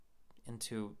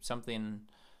into something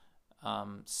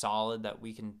solid that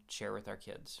we can share with our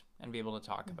kids and be able to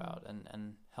talk about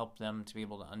and help them to be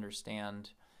able to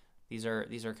understand. These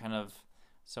are kind of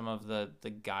some of the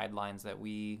guidelines that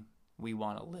we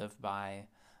want to live by,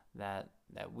 that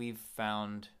we've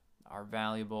found are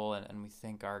valuable and we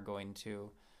think are going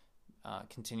to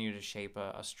continue to shape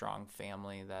a strong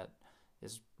family that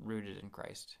is rooted in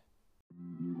Christ.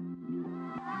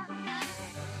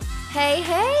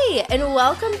 Hey, and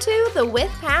welcome to the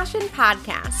With Passion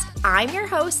podcast. I'm your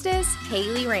hostess,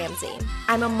 Haley Ramsey.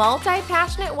 I'm a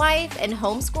multi-passionate wife and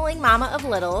homeschooling mama of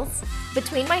littles.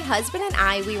 Between my husband and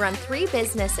I, we run 3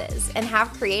 businesses and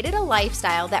have created a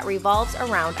lifestyle that revolves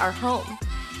around our home.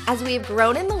 As we have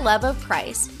grown in the love of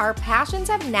Christ, our passions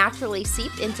have naturally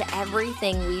seeped into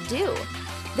everything we do.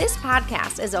 This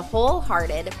podcast is a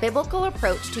wholehearted biblical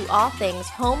approach to all things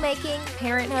homemaking,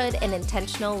 parenthood, and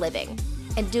intentional living.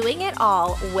 And doing it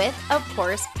all with, of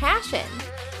course, passion.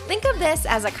 Think of this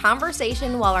as a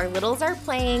conversation while our littles are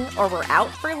playing, or we're out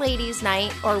for ladies'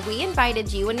 night, or we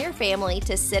invited you and your family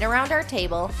to sit around our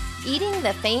table eating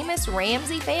the famous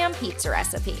Ramsey fam pizza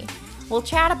recipe. We'll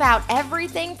chat about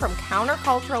everything from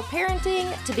countercultural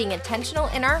parenting to being intentional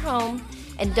in our home,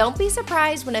 and don't be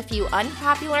surprised when a few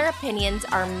unpopular opinions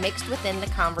are mixed within the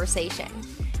conversation.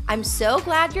 I'm so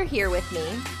glad you're here with me.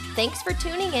 Thanks for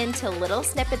tuning in to little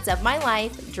snippets of my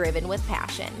life driven with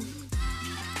passion.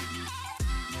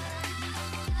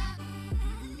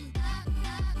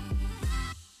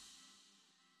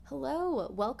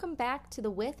 Hello, welcome back to the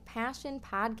With Passion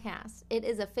podcast. It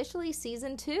is officially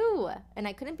season 2, and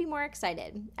I couldn't be more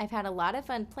excited. I've had a lot of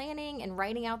fun planning and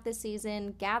writing out this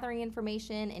season, gathering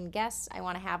information and guests I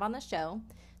want to have on the show.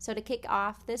 So to kick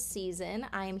off this season,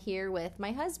 I am here with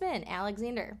my husband,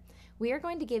 Alexander. We are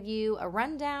going to give you a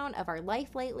rundown of our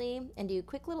life lately and do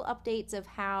quick little updates of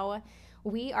how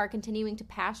we are continuing to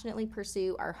passionately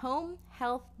pursue our home,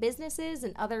 health, businesses,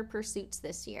 and other pursuits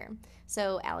this year.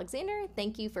 So, Alexander,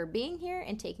 thank you for being here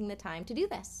and taking the time to do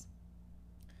this.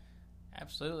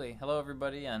 Absolutely. Hello,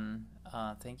 everybody, and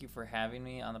thank you for having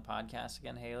me on the podcast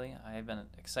again, Haley. I've been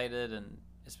excited, and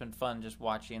it's been fun just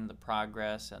watching the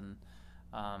progress and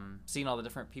seeing all the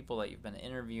different people that you've been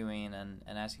interviewing and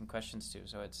asking questions to.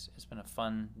 So it's been a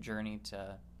fun journey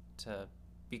to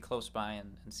be close by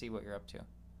and see what you're up to.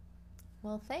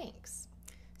 Well, thanks.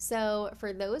 So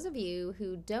for those of you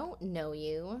who don't know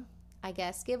you, I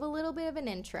guess give a little bit of an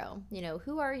intro. You know,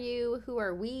 who are you? Who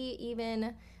are we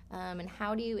even? And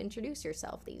how do you introduce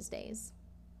yourself these days?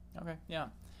 Okay, yeah.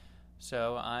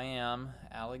 So I am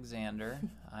Alexander.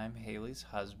 I'm Haley's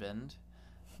husband.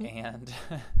 And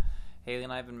Haley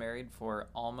and I have been married for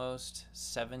almost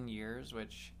 7 years,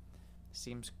 which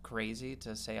seems crazy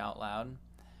to say out loud.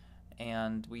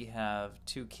 And we have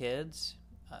 2 kids,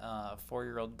 a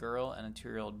 4-year-old girl and a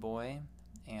 2-year-old boy.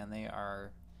 And they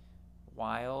are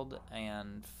wild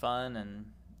and fun and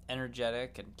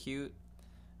energetic and cute.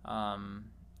 I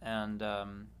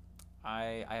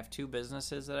have 2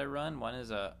 businesses that I run. One is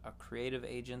a creative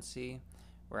agency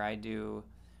where I do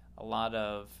a lot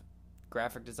of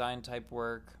graphic design type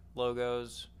work,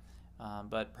 logos,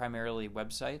 but primarily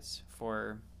websites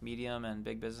for medium and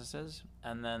big businesses.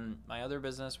 And then my other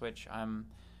business, which I'm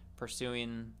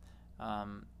pursuing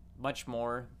much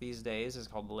more these days, is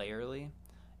called Layerly,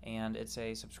 and it's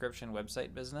a subscription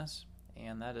website business,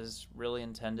 and that is really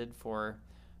intended for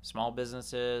small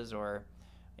businesses or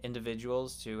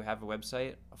individuals to have a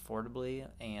website affordably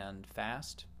and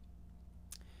fast.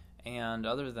 And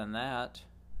other than that,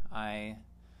 I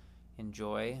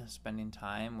enjoy spending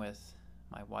time with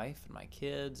my wife and my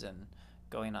kids and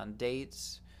going on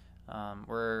dates.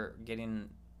 We're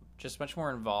getting just much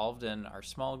more involved in our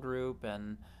small group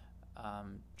and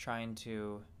trying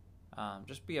to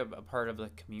just be a part of the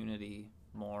community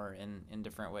more in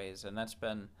different ways. And that's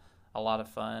been a lot of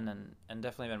fun and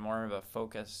definitely been more of a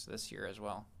focus this year as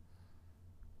well.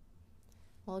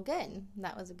 Well, good.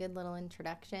 That was a good little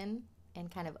introduction and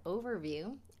kind of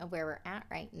overview of where we're at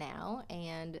right now.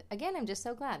 And again, I'm just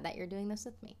so glad that you're doing this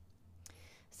with me.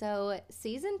 So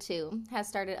season 2 has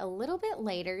started a little bit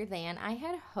later than I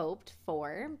had hoped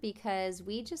for because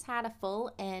we just had a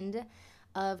full end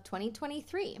of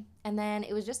 2023. And then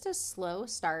it was just a slow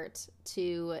start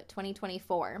to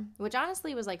 2024, which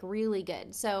honestly was like really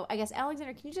good. So I guess,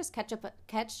 Alexander, can you just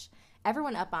catch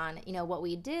everyone up on, what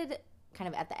we did kind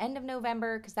of at the end of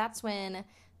November? Because that's when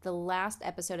the last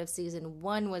episode of season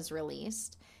 1 was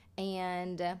released.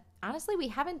 And honestly, we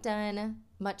haven't done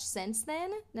much since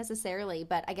then necessarily,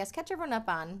 but I guess catch everyone up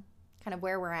on kind of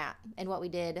where we're at and what we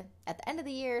did at the end of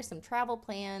the year, some travel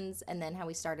plans, and then how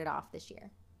we started off this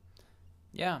year.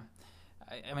 Yeah.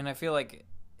 I mean, I feel like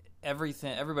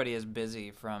everybody is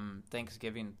busy from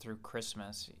Thanksgiving through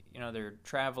Christmas. They're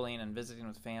traveling and visiting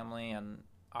with family, and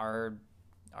our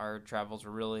travels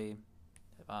were really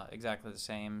exactly the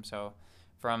same. So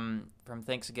from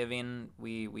Thanksgiving,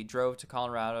 we drove to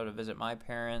Colorado to visit my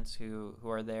parents who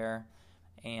are there,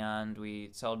 and we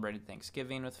celebrated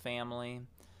Thanksgiving with family.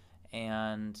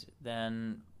 And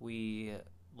then we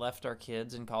left our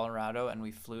kids in Colorado and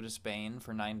we flew to Spain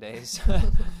for 9 days.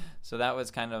 So that was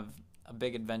kind of a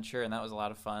big adventure, and that was a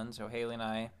lot of fun. So Haley and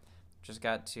I just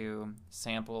got to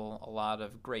sample a lot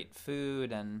of great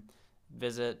food and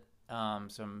visit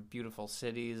some beautiful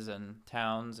cities and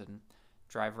towns and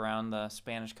drive around the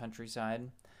Spanish countryside.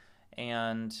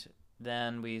 And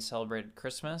then we celebrated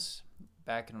Christmas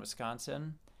back in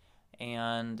Wisconsin.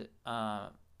 And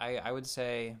I would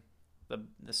say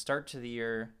the start to the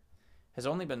year has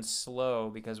only been slow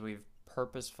because we've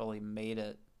purposefully made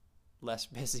it less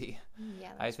busy.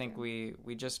 Yeah, I think we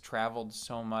just traveled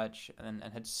so much and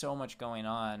had so much going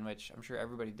on, which I'm sure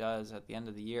everybody does at the end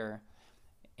of the year.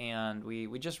 And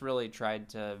we just really tried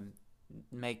to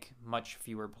make much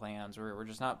fewer plans. We're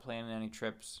just not planning any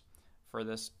trips for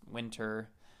this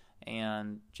winter,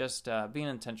 and just being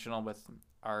intentional with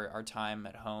our time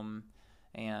at home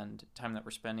and time that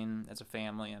we're spending as a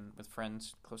family and with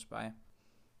friends close by.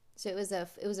 So it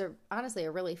was honestly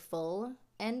a really full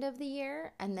end of the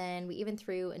year, and then we even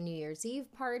threw a New Year's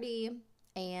Eve party.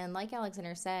 And like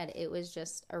Alexander said, it was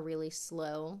just a really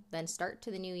slow then start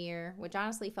to the new year, which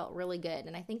honestly felt really good.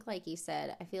 And I think, like you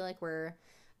said, I feel like we're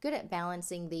good at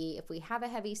balancing if we have a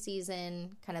heavy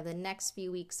season, kind of the next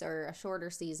few weeks or a shorter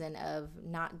season of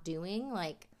not doing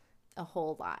like a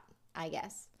whole lot, I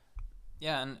guess.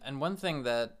 Yeah, and one thing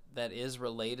that is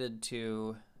related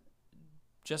to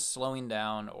just slowing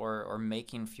down or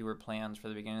making fewer plans for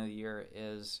the beginning of the year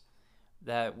is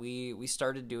that we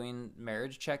started doing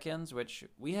marriage check-ins, which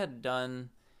we had done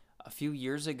a few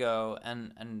years ago,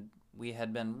 and we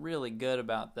had been really good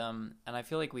about them. And I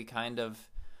feel like we kind of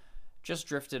just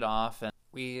drifted off, and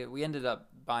we ended up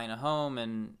buying a home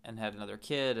and had another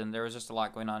kid, and there was just a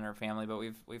lot going on in our family. But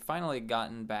we've finally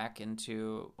gotten back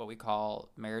into what we call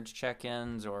marriage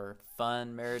check-ins or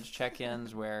fun marriage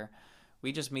check-ins, where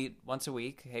we just meet once a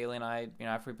week. Haley and I,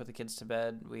 after we put the kids to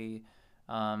bed, we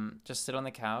just sit on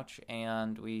the couch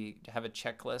and we have a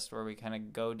checklist where we kind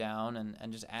of go down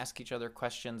and just ask each other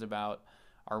questions about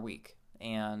our week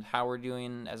and how we're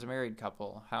doing as a married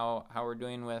couple, how we're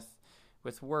doing with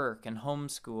work and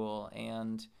homeschool,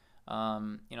 and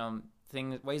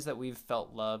ways that we've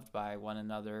felt loved by one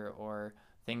another, or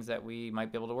things that we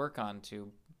might be able to work on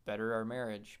to better our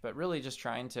marriage. But really just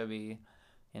trying to be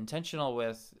intentional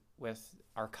with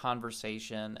our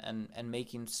conversation and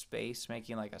making space,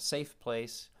 making like a safe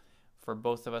place for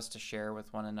both of us to share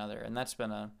with one another. And that's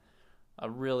been a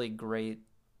really great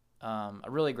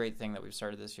thing that we've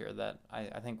started this year, that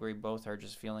I think we both are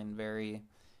just feeling very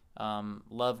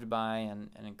loved by and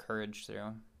encouraged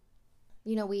through.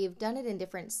 We've done it in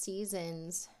different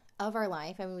seasons of our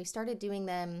life. I mean, we started doing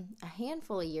them a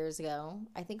handful of years ago,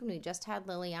 I think, when we just had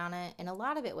Liliana, and a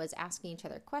lot of it was asking each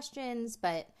other questions.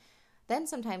 But then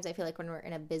sometimes I feel like when we're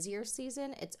in a busier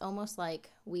season, it's almost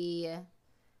like we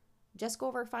just go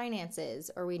over finances,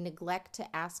 or we neglect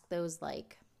to ask those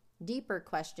like deeper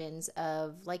questions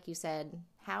of, like you said,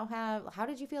 how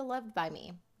did you feel loved by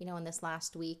me, in this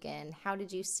last week, and how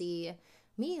did you see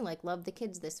me like love the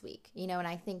kids this week, and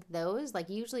I think those, like,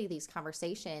 usually these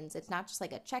conversations, it's not just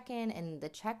like a check-in and the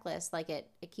checklist, like it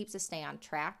keeps us stay on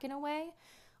track in a way,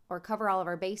 or cover all of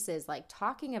our bases, like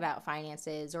talking about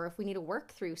finances, or if we need to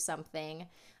work through something,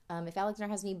 if Alexander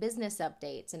has any business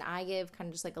updates, and I give kind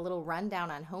of just like a little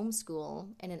rundown on homeschool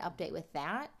and an update with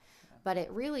that. But it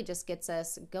really just gets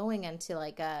us going into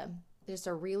like just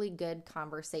a really good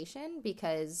conversation,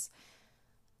 because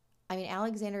I mean,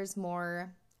 Alexander's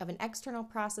more of an external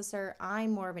processor,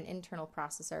 I'm more of an internal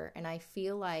processor, and I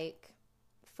feel like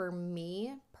for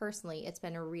me personally, it's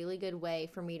been a really good way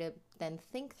for me to then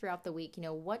think throughout the week,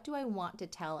 what do I want to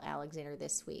tell Alexander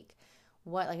this week?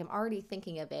 I'm already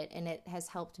thinking of it, and it has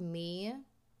helped me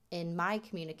in my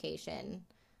communication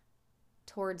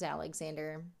towards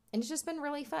Alexander, and it's just been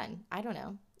really fun. I don't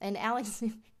know. And Alex,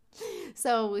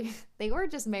 so they were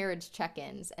just marriage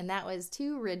check-ins, and that was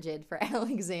too rigid for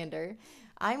Alexander.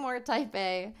 I'm more type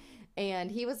A,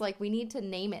 and he was like, we need to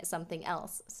name it something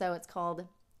else. So it's called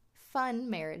fun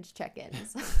marriage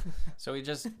check-ins. So we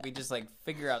just like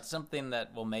figure out something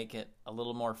that will make it a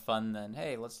little more fun than,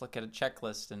 hey, let's look at a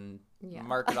checklist and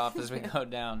mark it off as we go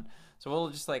down. So we'll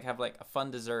just like have like a fun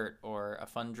dessert or a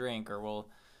fun drink, or we'll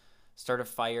start a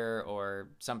fire or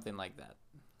something like that.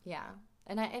 Yeah.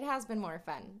 And it has been more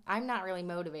fun. I'm not really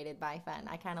motivated by fun.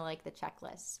 I kind of like the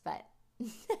checklists, but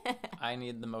I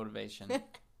need the motivation.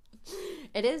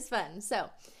 it is fun. So,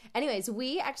 anyways,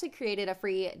 we actually created a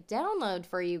free download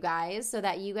for you guys so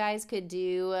that you guys could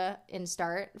do and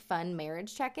start fun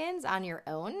marriage check-ins on your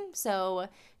own. So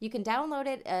you can download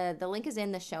it. The link is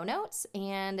in the show notes,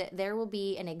 and there will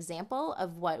be an example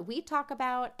of what we talk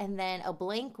about and then a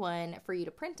blank one for you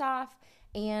to print off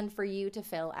and for you to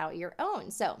fill out your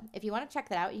own. So if you want to check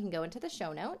that out, you can go into the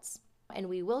show notes, and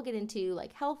we will get into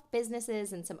like health,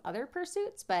 businesses, and some other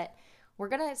pursuits, but we're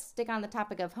going to stick on the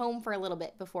topic of home for a little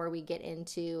bit before we get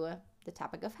into the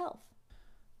topic of health.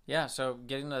 Yeah, so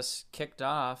getting us kicked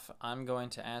off, I'm going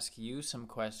to ask you some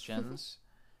questions.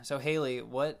 So Haley,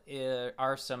 what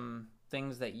are some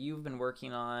things that you've been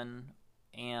working on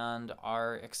and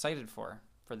are excited for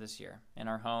this year in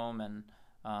our home and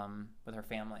with our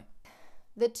family?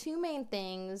 The two main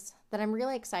things that I'm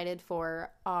really excited for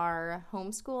are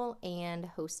homeschool and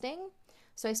hosting.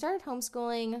 So I started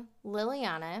homeschooling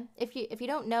Liliana. If you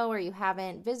don't know or you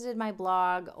haven't visited my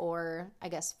blog or I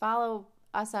guess follow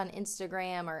us on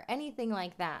Instagram or anything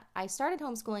like that, I started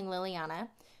homeschooling Liliana,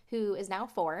 who is now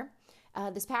 4,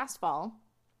 this past fall.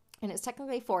 And it's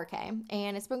technically 4K,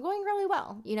 and it's been going really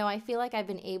well. You know, I feel like I've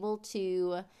been able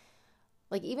to,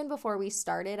 like even before we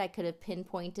started, I could have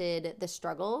pinpointed the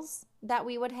struggles that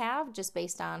we would have just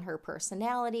based on her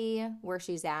personality, where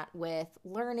she's at with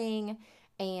learning,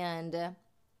 and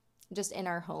just in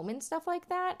our home and stuff like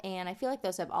that. And I feel like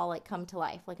those have all like come to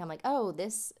life. Like I'm like, oh,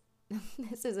 this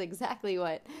is exactly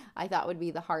what I thought would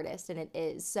be the hardest, and it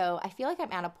is. So I feel like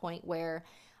I'm at a point where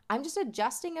I'm just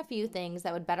adjusting a few things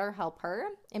that would better help her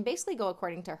and basically go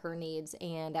according to her needs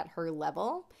and at her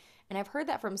level. And I've heard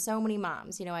that from so many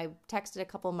moms. You know, I've texted a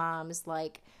couple moms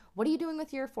like, what are you doing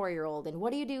with your 4-year-old? And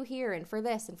what do you do here? And for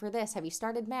this and for this, have you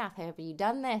started math? Have you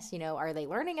done this? You know, are they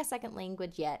learning a second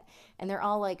language yet? And they're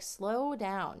all like, slow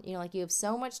down. You know, like you have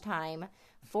so much time.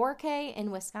 4K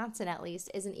in Wisconsin, at least,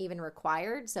 isn't even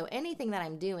required. So anything that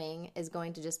I'm doing is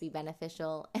going to just be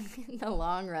beneficial in the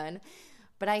long run.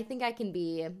 But I think I can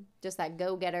be just that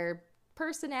go-getter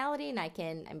personality, and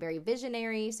I'm very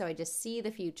visionary. So I just see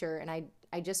the future, and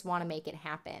I just want to make it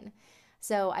happen.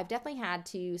 So I've definitely had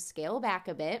to scale back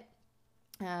a bit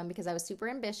because I was super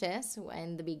ambitious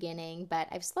in the beginning, but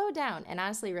I've slowed down and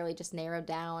honestly really just narrowed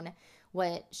down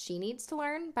what she needs to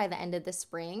learn by the end of the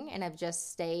spring. And I've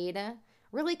just stayed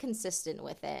really consistent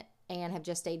with it and have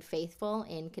just stayed faithful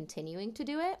in continuing to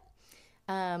do it.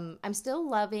 I'm still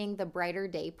loving the Brighter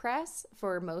Day Press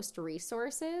for most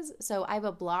resources. So I have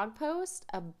a blog post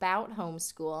about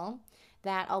homeschool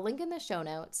that I'll link in the show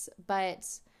notes, but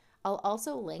I'll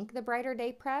also link the Brighter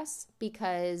Day Press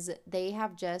because they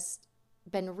have just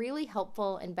been really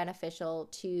helpful and beneficial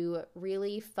to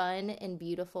really fun and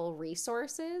beautiful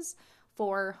resources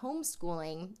for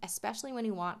homeschooling, especially when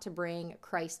you want to bring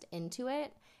Christ into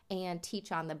it and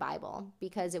teach on the Bible,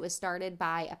 because it was started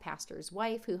by a pastor's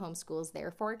wife who homeschools their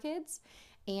 4 kids.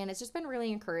 And it's just been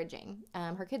really encouraging.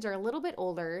 Her kids are a little bit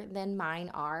older than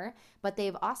mine are, but they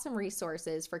have awesome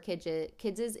resources for kids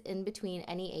in between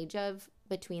any age of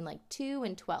between like 2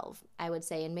 and 12, I would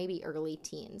say, and maybe early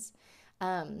teens.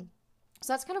 So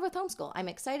that's kind of with homeschool. I'm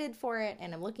excited for it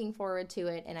and I'm looking forward to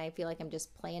it. And I feel like I'm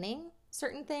just planning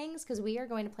certain things because we are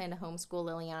going to plan to homeschool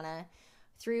Liliana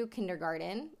through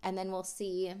kindergarten, and then we'll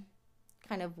see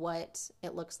kind of what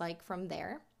it looks like from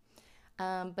there.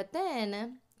 But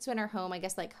then, so in our home, I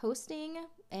guess like hosting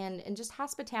and just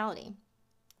hospitality.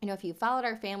 You know, if you followed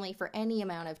our family for any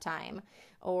amount of time,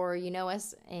 or you know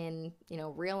us in, you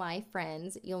know, real life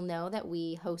friends, you'll know that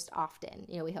we host often.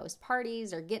 You know, we host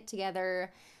parties or get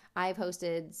together. I've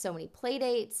hosted so many play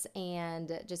dates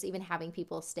and just even having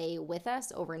people stay with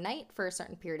us overnight for a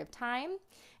certain period of time.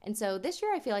 And so this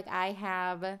year I feel like I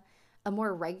have a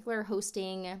more regular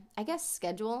hosting, I guess,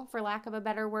 schedule, for lack of a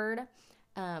better word,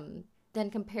 than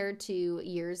compared to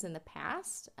years in the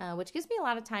past, which gives me a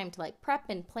lot of time to like prep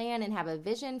and plan and have a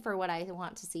vision for what I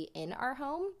want to see in our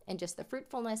home and just the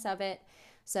fruitfulness of it.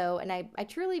 So, and I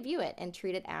truly view it and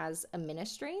treat it as a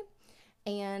ministry.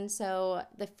 And so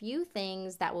the few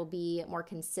things that will be more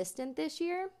consistent this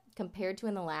year compared to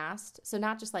in the last, so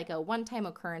not just like a one-time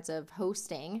occurrence of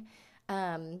hosting,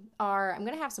 are I'm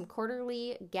going to have some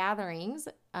quarterly gatherings,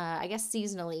 I guess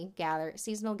seasonal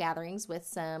gatherings with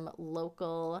some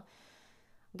local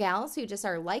gals who just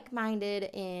are like-minded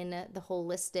in the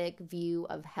holistic view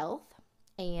of health.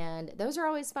 And those are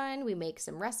always fun. We make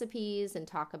some recipes and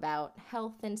talk about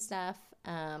health and stuff.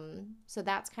 So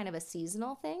that's kind of a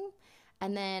seasonal thing.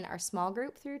 And then our small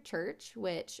group through church,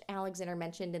 which Alexander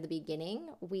mentioned in the beginning,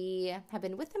 we have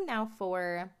been with them now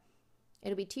for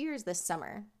it'll be 2 years this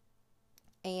summer.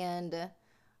 And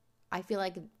I feel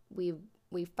like we've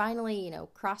finally,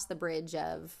 crossed the bridge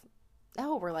of,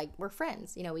 oh, we're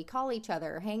friends. We call each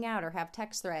other, hang out, or have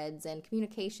text threads and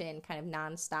communication kind of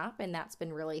nonstop. And that's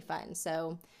been really fun.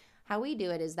 So how we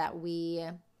do it is that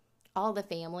all the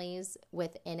families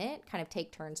within it kind of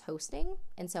take turns hosting.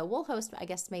 And so we'll host, I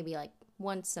guess, maybe like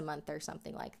once a month or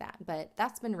something like that. But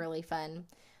that's been really fun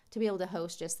to be able to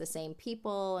host just the same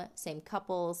people, same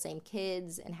couples, same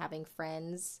kids, and having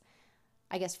friends,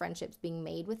 I guess friendships being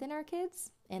made within our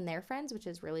kids and their friends, which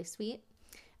is really sweet.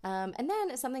 And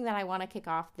then something that I want to kick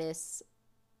off this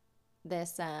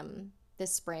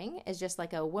spring is just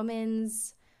like a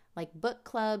women's like book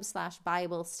club /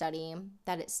 Bible study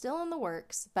that it's still in the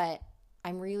works, but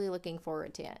I'm really looking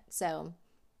forward to it. So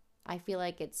I feel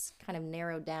like it's kind of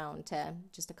narrowed down to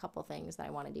just a couple things that I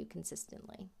want to do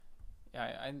consistently.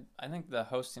 Yeah, I think the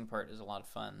hosting part is a lot of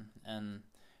fun. And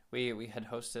we had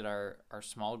hosted our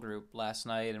small group last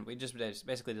night, and we just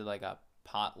basically did like a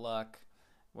potluck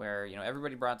where,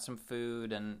 everybody brought some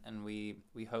food and we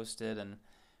hosted. And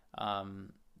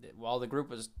while the group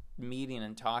was meeting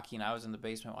and talking, I was in the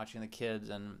basement watching the kids,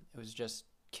 and it was just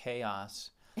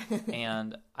chaos.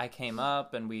 And I came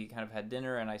up and we kind of had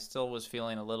dinner, and I still was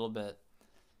feeling a little bit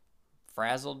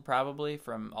frazzled probably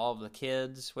from all of the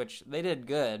kids, which they did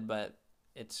good, but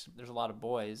there's a lot of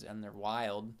boys and they're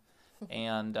wild.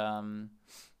 And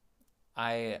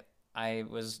I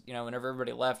was, whenever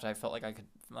everybody left, I felt like I could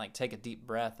like take a deep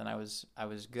breath, and I was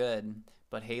good.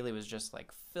 But Haley was just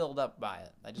like filled up by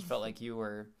it. I just felt like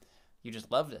you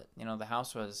just loved it. The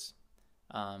house was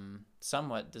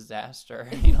somewhat disaster,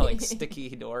 like sticky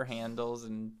door handles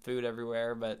and food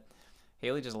everywhere, but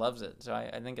Haley just loves it. So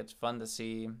I think it's fun to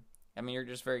see. I mean, you're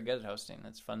just very good at hosting.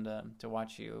 It's fun to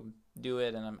watch you do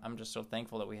it, and I'm just so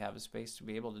thankful that we have a space to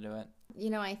be able to do it.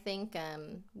 I think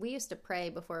we used to pray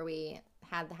before we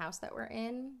had the house that we're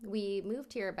in. We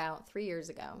moved here about 3 years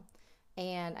ago,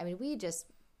 and I mean, we just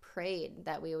prayed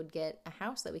that we would get a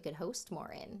house that we could host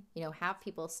more in, have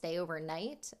people stay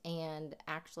overnight and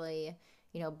actually,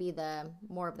 be the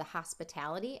more of the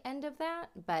hospitality end of that.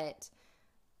 But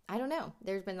I don't know.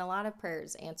 There's been a lot of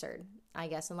prayers answered, I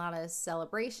guess, a lot of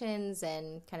celebrations,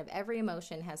 and kind of every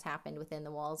emotion has happened within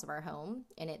the walls of our home.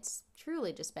 And it's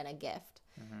truly just been a gift.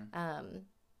 Mm-hmm.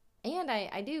 And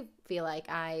I do feel like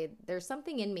there's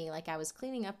something in me, like I was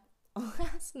cleaning up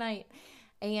last night,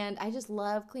 and I just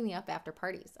love cleaning up after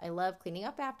parties. I love cleaning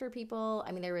up after people.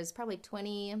 I mean, there was probably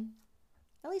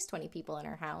at least 20 people in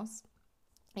our house.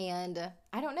 And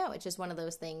I don't know. It's just one of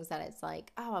those things that it's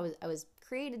like, oh, I was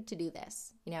created to do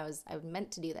this. I was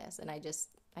meant to do this, and I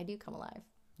do come alive.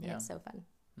 And yeah. It's so fun.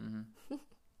 Mm-hmm.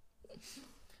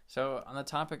 So on the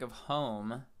topic of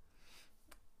home,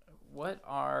 what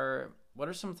are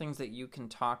some things that you can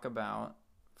talk about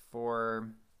for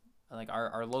like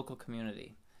our local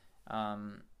community?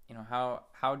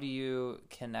 How do you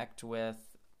connect with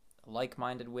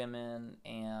like-minded women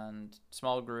and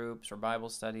small groups or Bible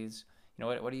studies?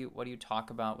 What do you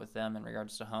talk about with them in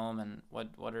regards to home, and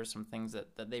what are some things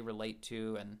that they relate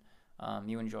to and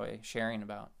you enjoy sharing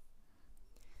about?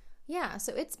 Yeah,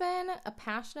 so it's been a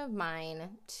passion of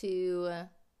mine to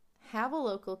have a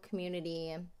local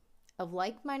community of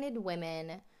like-minded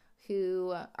women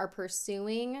who are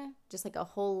pursuing just like a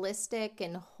holistic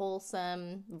and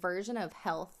wholesome version of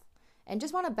health and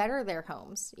just want to better their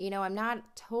homes. I'm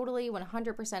not totally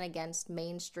 100% against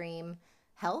mainstream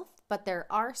health, but there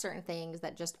are certain things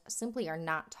that just simply are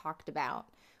not talked about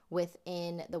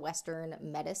within the Western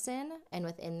medicine and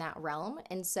within that realm.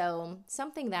 And so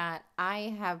something that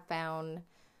I have found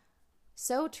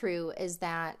so true is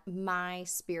that my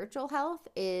spiritual health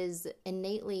is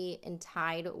innately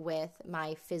tied with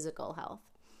my physical health.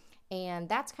 And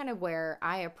that's kind of where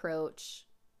I approach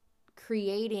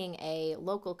creating a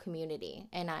local community.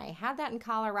 And I had that in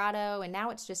Colorado, and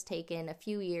now it's just taken a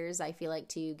few years, I feel like,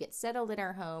 to get settled in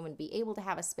our home and be able to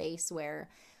have a space where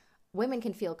women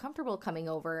can feel comfortable coming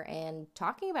over and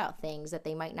talking about things that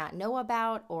they might not know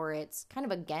about, or it's kind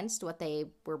of against what they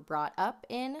were brought up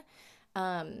in.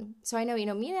 So I know,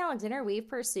 me and Alexander, we've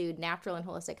pursued natural and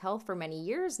holistic health for many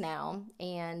years now,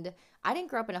 and I didn't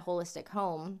grow up in a holistic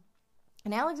home.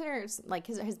 And Alexander's like,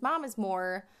 his mom is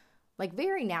more like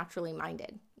very naturally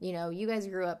minded. You guys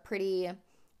grew up pretty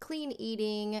clean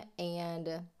eating,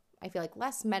 and I feel like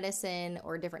less medicine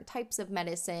or different types of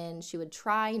medicine. She would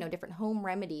try, different home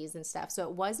remedies and stuff. So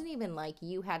it wasn't even like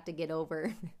you had to get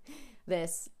over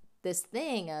this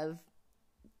thing of,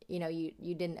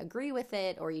 you didn't agree with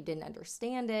it or you didn't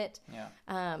understand it. Yeah.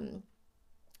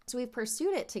 So we've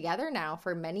pursued it together now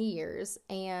for many years,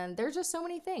 and there's just so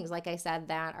many things, like I said,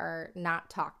 that are not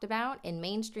talked about in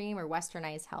mainstream or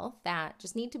westernized health that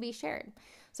just need to be shared.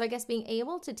 So I guess being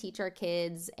able to teach our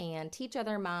kids and teach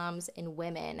other moms and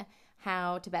women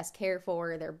how to best care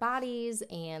for their bodies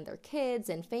and their kids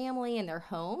and family and their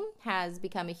home has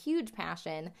become a huge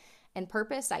passion and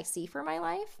purpose I see for my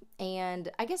life.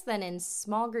 And I guess then in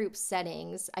small group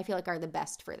settings, I feel like are the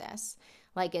best for this.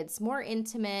 Like it's more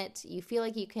intimate. You feel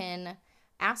like you can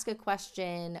ask a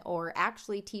question or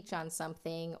actually teach on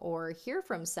something or hear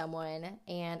from someone.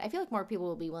 And I feel like more people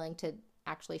will be willing to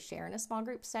actually share in a small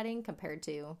group setting compared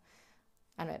to,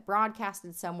 I don't know,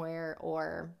 broadcasted somewhere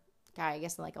or, I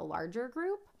guess, in like a larger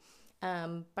group.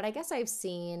 But I guess I've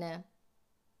seen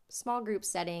small group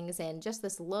settings and just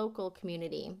this local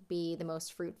community be the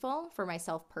most fruitful for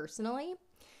myself personally.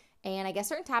 And I guess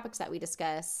certain topics that we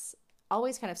discuss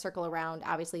always kind of circle around,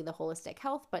 obviously, the holistic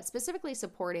health, but specifically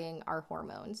supporting our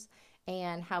hormones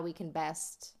and how we can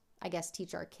best, I guess,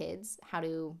 teach our kids how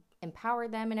to empower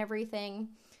them and everything.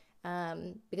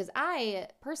 Because I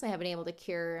personally have been able to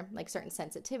cure like certain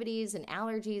sensitivities and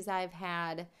allergies I've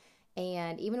had.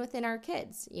 And even within our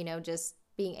kids, just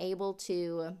being able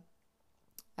to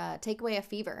take away a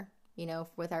fever,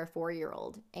 with our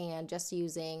 4-year-old and just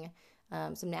using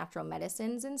some natural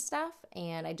medicines and stuff.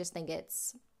 And I just think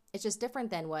it's just different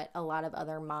than what a lot of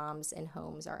other moms and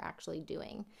homes are actually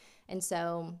doing. And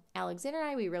so Alexander and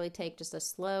I, we really take just a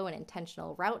slow and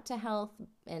intentional route to health.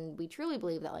 And we truly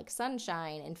believe that like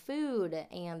sunshine and food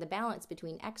and the balance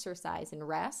between exercise and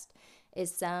rest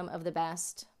is some of the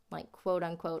best, like quote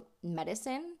unquote,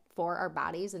 medicine for our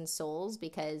bodies and souls,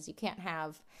 because you can't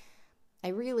have, I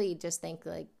really just think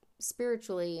like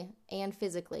spiritually and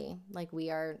physically, like we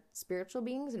are spiritual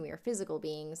beings and we are physical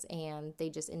beings, and they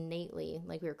just innately,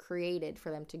 like we were created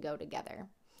for them to go together.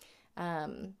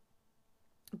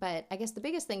 But I guess the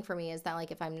biggest thing for me is that like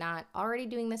if I'm not already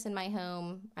doing this in my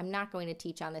home, I'm not going to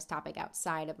teach on this topic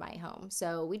outside of my home.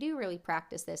 So we do really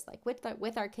practice this like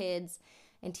with our kids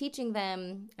and teaching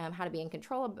them how to be in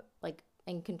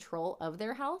control of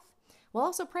their health, while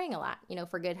also praying a lot,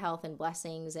 for good health and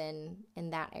blessings in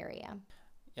that area.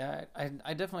 Yeah,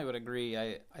 I definitely would agree.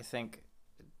 I think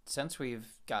since we've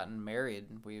gotten married,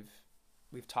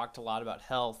 we've talked a lot about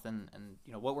health and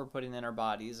what we're putting in our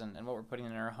bodies and what we're putting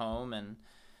in our home. And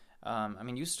I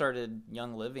mean, you started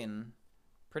Young Living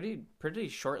pretty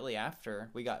shortly after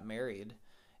we got married,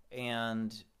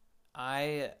 and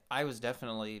I was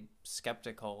definitely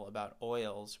skeptical about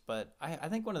oils, but I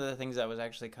think one of the things that was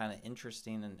actually kind of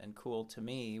interesting and cool to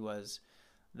me was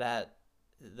that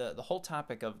the whole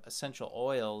topic of essential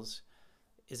oils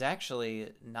is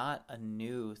actually not a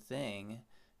new thing.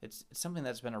 It's something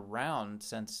that's been around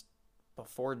since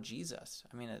before Jesus.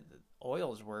 I mean,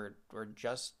 oils were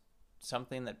just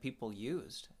something that people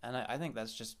used, and I think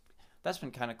that's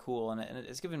been kind of cool, and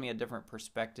it's given me a different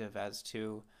perspective as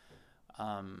to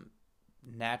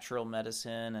natural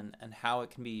medicine and how it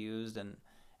can be used and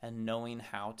knowing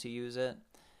how to use it.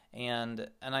 And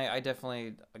I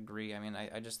definitely agree. I mean,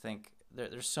 I just think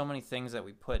there's so many things that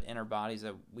we put in our bodies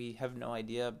that we have no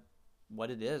idea what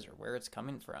it is or where it's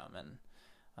coming from.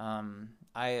 And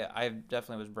I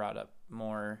definitely was brought up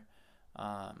more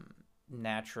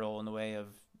natural in the way of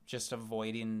just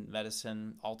avoiding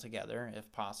medicine altogether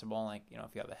if possible. Like,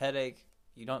 if you have a headache,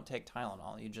 you don't take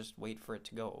Tylenol. You just wait for it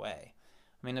to go away.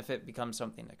 I mean, if it becomes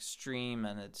something extreme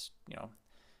and it's,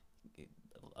 it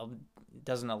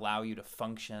doesn't allow you to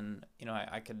function,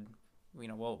 I could,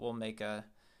 we'll make a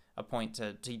point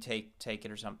to take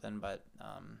it or something. But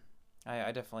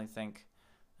I definitely think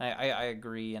I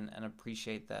agree and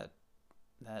appreciate that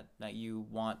you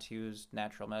want to use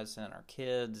natural medicine in our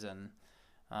kids, and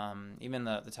even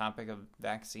the topic of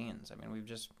vaccines. I mean, we've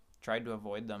just tried to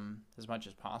avoid them as much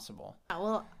as possible.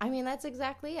 Well, I mean, that's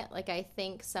exactly it. Like, I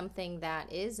think something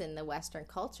that is in the Western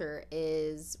culture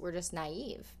is we're just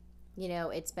naive.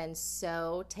 It's been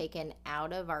so taken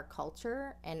out of our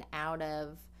culture and out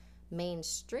of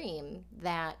mainstream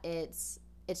that it's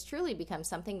truly become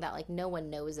something that like no one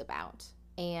knows about.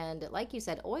 And like you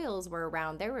said, oils were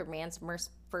around. They were man's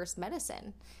first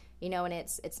medicine, and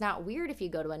it's not weird if you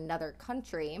go to another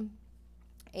country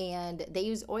and they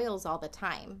use oils all the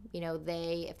time. If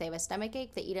they have a stomach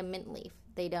ache, they eat a mint leaf.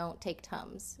 They don't take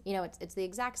Tums. It's the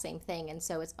exact same thing. And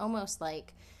so it's almost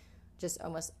like just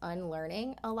almost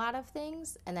unlearning a lot of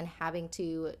things and then having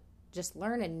to just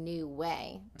learn a new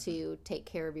way to take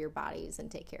care of your bodies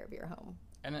and take care of your home.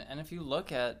 And if you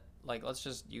look at, like, let's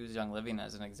just use Young Living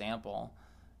as an example.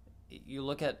 You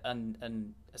look at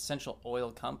an essential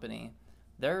oil company,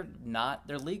 they're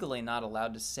legally not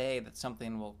allowed to say that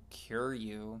something will cure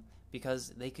you because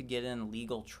they could get in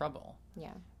legal trouble.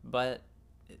 Yeah. But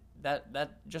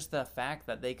that just the fact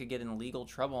that they could get in legal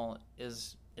trouble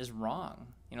is wrong.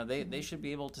 They should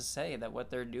be able to say that what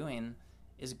they're doing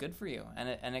is good for you,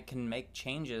 and it can make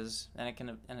changes, and it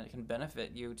can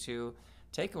benefit you to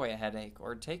take away a headache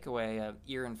or take away a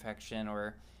ear infection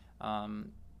or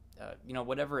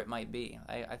whatever it might be.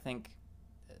 I think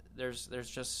there's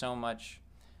just so much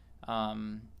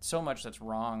that's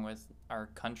wrong with our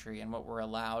country and what we're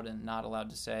allowed and not allowed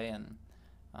to say, and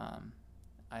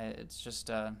it's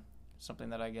just something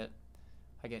that I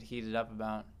get heated up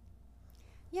about.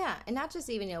 Yeah, and not just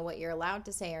even what you're allowed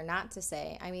to say or not to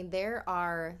say. I mean, there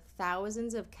are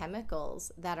thousands of chemicals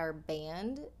that are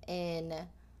banned in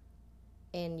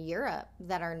Europe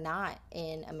that are not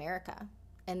in America.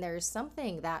 And there's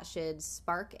something that should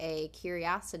spark a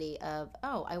curiosity of,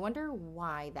 oh, I wonder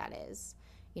why that is.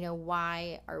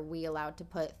 Why are we allowed to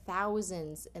put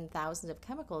thousands and thousands of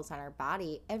chemicals on our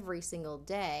body every single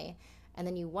day? And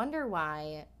then you wonder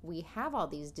why we have all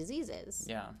these diseases.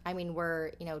 Yeah. I mean,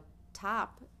 we're,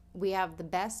 we have the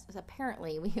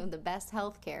best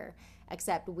health care,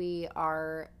 except we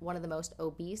are one of the most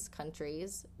obese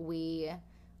countries.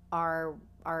 Our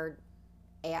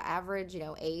average,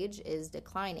 age is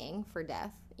declining for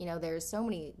death. There's so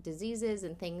many diseases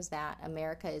and things that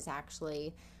America is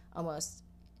actually almost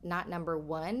not number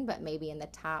one, but maybe in the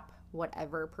top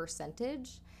whatever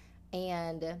percentage.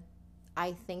 And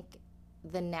I think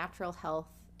the natural health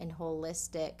and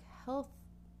holistic health,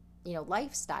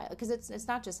 lifestyle, because it's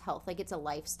not just health, like it's a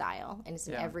lifestyle and it's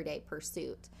an everyday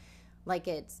pursuit. Like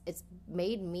it's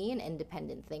made me an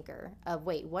independent thinker of,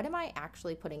 wait, what am I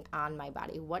actually putting on my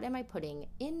body? What am I putting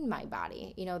in my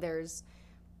body?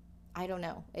 I don't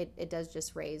know. It does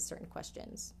just raise certain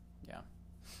questions. Yeah.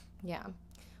 Yeah.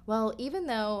 Well, even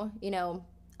though,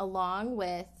 along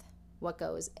with what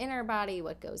goes in our body,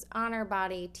 what goes on our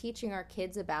body, teaching our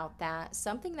kids about that,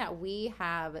 something that we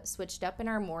have switched up in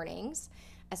our mornings,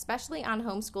 especially on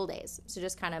homeschool days. So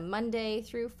just kind of Monday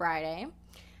through Friday.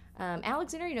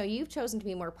 Alexander, you've chosen to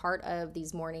be more part of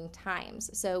these morning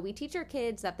times. So we teach our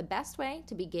kids that the best way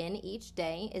to begin each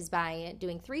day is by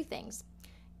doing 3 things: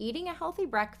 eating a healthy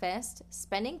breakfast,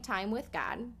 spending time with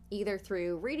God, either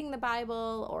through reading the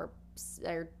Bible or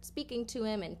speaking to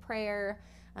Him in prayer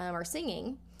or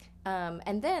singing.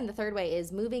 And then the third way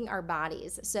is moving our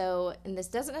bodies. So, and this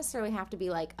doesn't necessarily have to be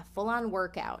like a full-on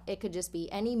workout. It could just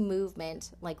be any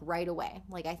movement, like right away.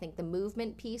 Like, I think the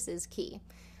movement piece is key.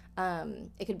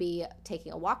 It could be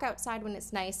taking a walk outside when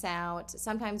it's nice out.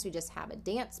 Sometimes we just have a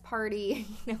dance party.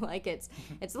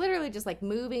 It's literally just like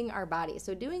moving our body.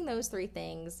 So doing those 3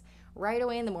 things right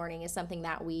away in the morning is something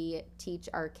that we teach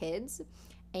our kids.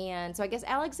 And so I guess,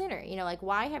 Alexander,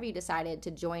 why have you decided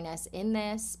to join us in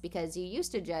this? Because you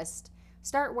used to just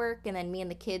start work and then me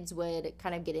and the kids would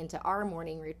kind of get into our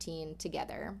morning routine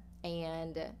together.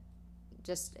 And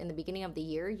just in the beginning of the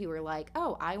year, you were like,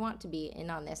 oh, I want to be in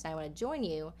on this and I want to join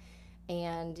you.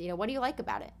 And, what do you like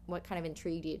about it? What kind of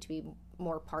intrigued you to be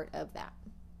more part of that?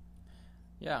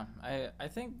 Yeah, I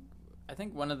think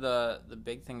one of the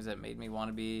big things that made me want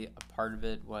to be a part of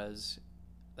it was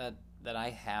that I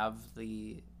have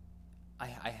the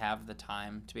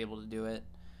time to be able to do it.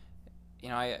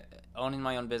 Owning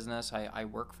my own business, I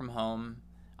work from home.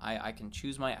 I can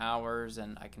choose my hours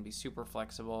and I can be super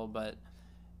flexible, but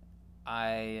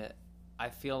I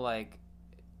feel like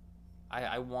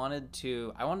I wanted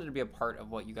to be a part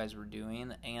of what you guys were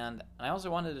doing, and I also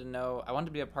wanted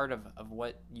to be a part of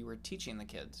what you were teaching the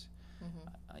kids. Mm-hmm.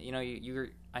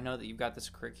 I know that you've got this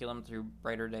curriculum through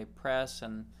Brighter Day Press,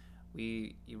 and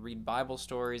you read Bible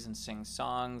stories and sing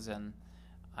songs, and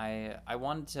I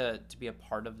wanted to be a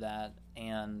part of that,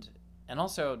 and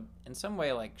also in some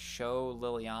way like show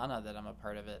Liliana that I'm a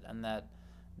part of it, and that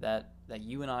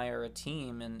you and I are a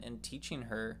team in teaching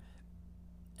her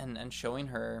and showing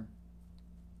her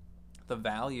the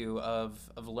value of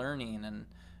learning and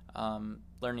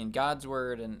learning God's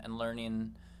word and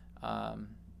learning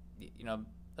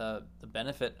the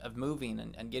benefit of moving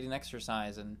and getting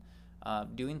exercise and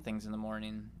doing things in the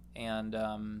morning. And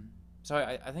so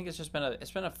I think it's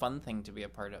been a fun thing to be a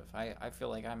part of. I feel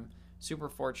like I'm super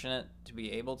fortunate to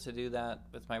be able to do that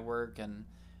with my work, and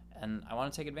I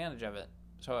want to take advantage of it.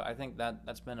 So I think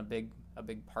that's been a big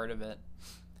part of it.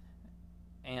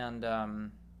 And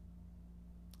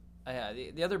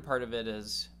the other part of it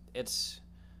is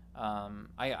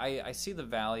I see the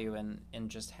value in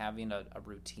just having a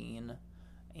routine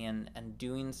and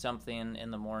doing something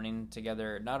in the morning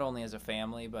together, not only as a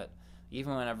family, but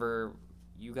even whenever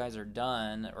you guys are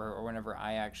done or whenever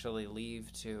I actually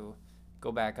leave to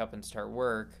go back up and start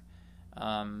work.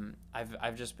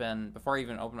 I've just been, before I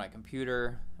even open my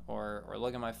computer or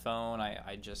look at my phone,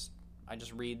 I just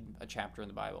read a chapter in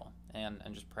the Bible and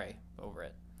just pray over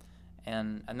it.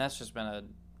 And that's just been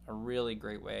a really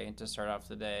great way to start off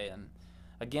the day. And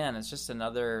again, it's just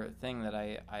another thing that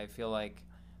I feel like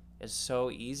is so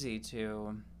easy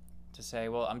to say,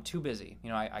 well, I'm too busy.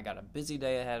 I got a busy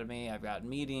day ahead of me. I've got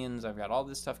meetings. I've got all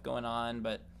this stuff going on.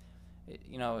 But,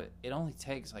 it only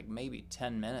takes like maybe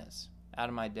 10 minutes out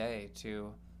of my day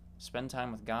to spend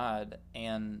time with God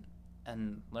and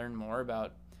learn more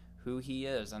about who He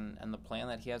is and the plan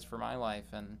that He has for my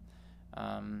life. And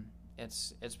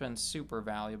it's been super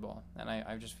valuable. And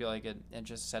I just feel like it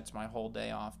just sets my whole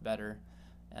day off better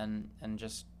and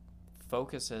just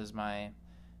focuses my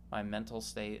mental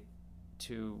state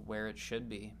to where it should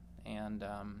be. And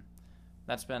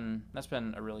that's been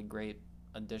a really great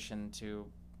addition to,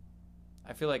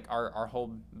 I feel like our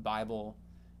whole Bible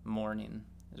morning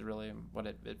is really what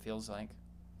it feels like.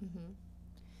 Mm-hmm.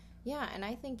 Yeah, and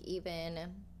I think even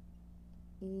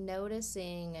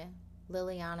noticing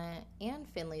Liliana and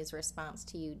Finley's response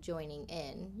to you joining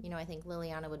in, I think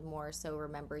Liliana would more so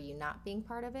remember you not being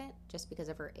part of it just because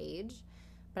of her age.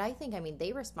 But I think,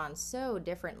 they respond so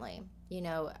differently.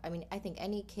 I think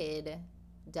any kid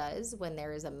does when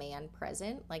there is a man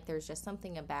present. Like, there's just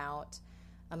something about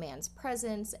a man's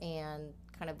presence and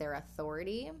kind of their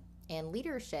authority and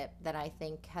leadership that I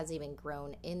think has even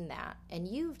grown in that. And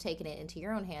you've taken it into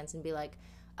your own hands and be like,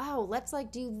 oh, let's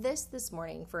do this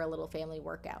morning for a little family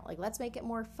workout. Like, let's make it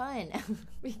more fun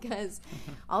because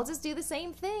I'll just do the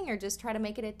same thing or just try to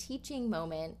make it a teaching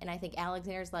moment. And I think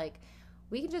Alexander's like,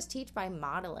 we can just teach by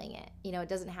modeling it. It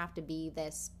doesn't have to be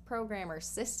this program or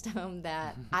system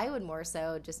that I would more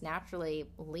so just naturally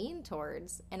lean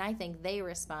towards. And I think they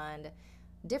respond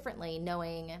differently,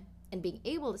 knowing and being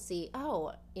able to see,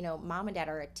 oh, mom and dad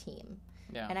are a team.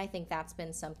 Yeah. And I think that's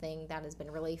been something that has been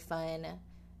really fun.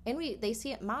 And they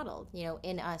see it modeled,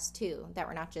 in us too, that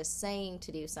we're not just saying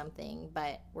to do something,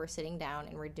 but we're sitting down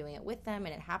and we're doing it with them,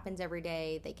 and it happens every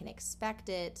day. They can expect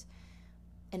it.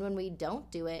 And when we don't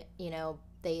do it,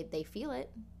 they feel it.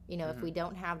 Mm-hmm. If we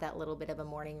don't have that little bit of a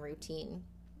morning routine,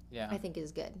 yeah, I think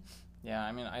is good. Yeah,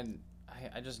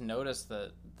 I just noticed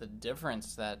the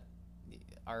difference that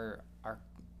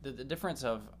the difference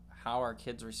of how our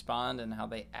kids respond and how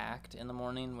they act in the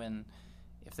morning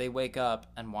if they wake up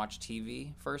and watch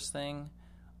TV first thing,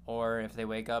 or if they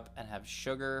wake up and have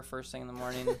sugar first thing in the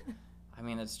morning.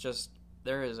 It's just,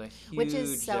 there is a huge Which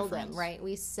is seldom, difference. Right?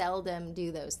 We seldom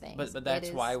do those things. But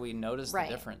that's why we notice the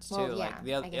difference too. Well,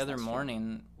 yeah, like the other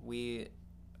morning, we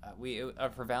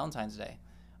for Valentine's Day,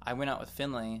 I went out with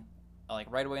Finley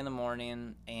right away in the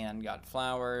morning and got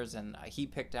flowers, and he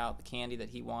picked out the candy that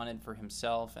he wanted for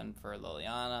himself and for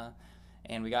Liliana,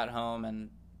 and we got home, and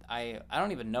I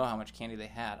don't even know how much candy they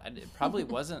had. It probably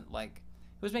wasn't it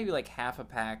was maybe half a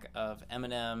pack of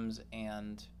M&Ms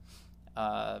and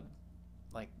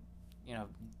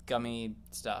gummy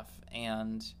stuff,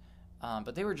 and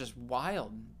but they were just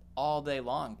wild all day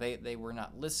long. They were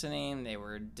not listening. They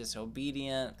were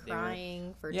disobedient.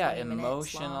 Crying for 20 minutes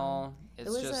emotional. Long. It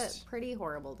was a pretty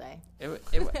horrible day. It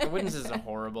wouldn't say it's a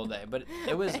horrible day, but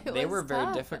it was. They were very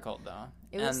tough. Difficult though.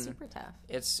 It was super tough.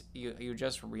 It's you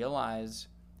just realize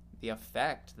the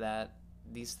effect that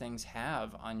these things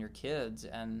have on your kids,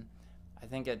 and I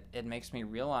think it makes me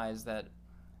realize that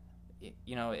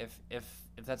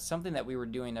if that's something that we were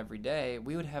doing every day,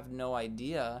 we would have no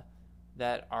idea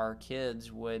that our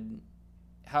kids would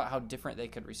how different they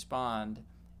could respond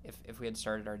if we had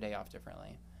started our day off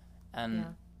differently. And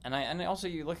also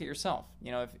you look at yourself,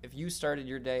 if you started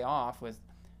your day off with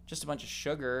just a bunch of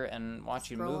sugar and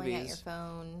watching Scrolling movies at your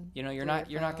phone, you're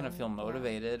not going to feel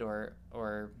motivated or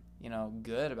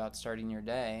good about starting your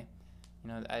day.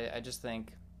 I just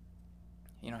think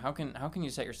how can you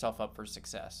set yourself up for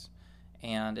success?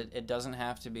 And it doesn't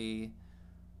have to be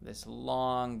this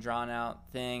long, drawn-out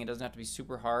thing. It doesn't have to be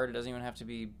super hard. It doesn't even have to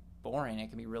be boring. It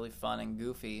can be really fun and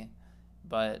goofy,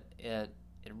 but it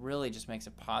really just makes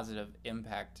a positive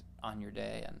impact on your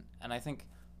day. And I think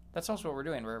that's also what we're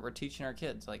doing. We're teaching our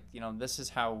kids, this is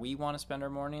how we want to spend our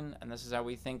morning, and this is how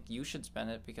we think you should spend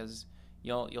it, because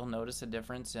you'll notice a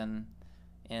difference in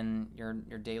your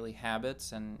daily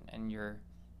habits and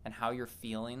how you're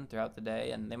feeling throughout the day.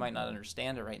 And they might not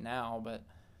understand it right now, but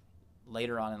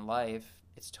later on in life,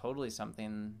 it's totally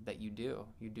something that you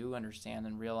do understand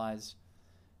and realize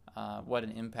what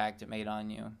an impact it made on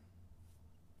you.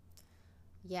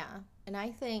 Yeah, and I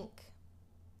think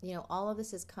all of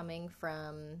this is coming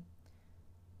from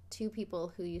two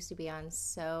people who used to be on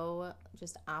so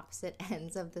just opposite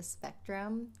ends of the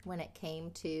spectrum when it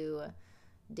came to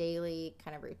daily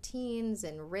kind of routines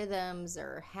and rhythms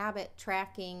or habit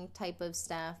tracking type of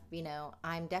stuff,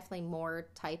 I'm definitely more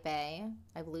type A.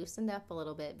 I've loosened up a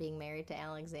little bit being married to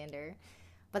Alexander,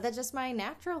 but that's just my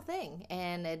natural thing.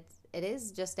 And it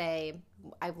is just I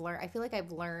feel like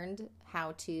I've learned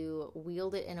how to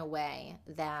wield it in a way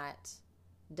that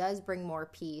does bring more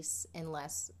peace and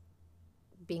less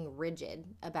being rigid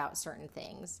about certain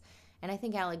things. And I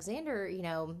think Alexander,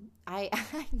 I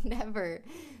never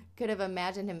could have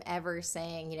imagined him ever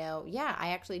saying, yeah, I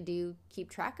actually do keep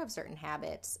track of certain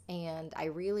habits. And I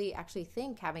really actually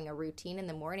think having a routine in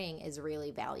the morning is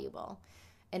really valuable.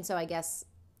 And so I guess,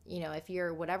 if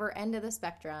you're whatever end of the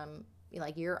spectrum,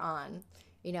 like you're on,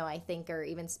 I think, or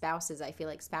even spouses, I feel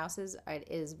like it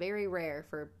is very rare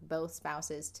for both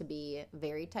spouses to be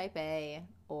very type A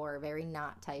or very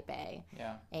not type A.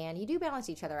 Yeah. And you do balance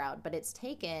each other out, but it's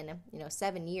taken,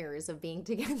 7 years of being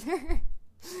together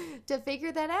to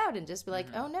figure that out and just be like,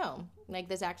 oh no, like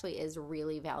this actually is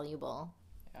really valuable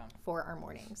for our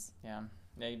mornings. Yeah.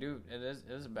 Yeah, you do. It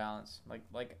is a balance.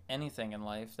 Like anything in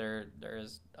life, there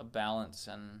is a balance,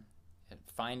 and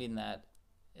finding that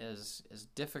is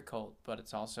difficult, but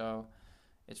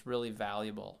it's really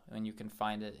valuable when you can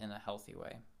find it in a healthy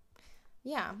way.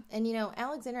 Yeah. And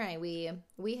Alexander and I,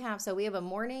 we have a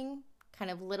morning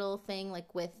kind of little thing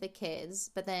like with the kids,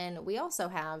 but then we also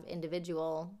have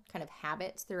individual kind of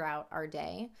habits throughout our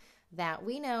day that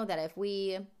we know that if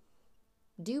we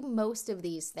do most of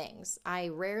these things, I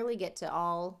rarely get to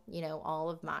all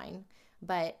of mine,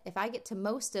 but if I get to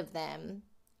most of them,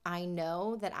 I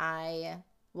know that I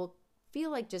will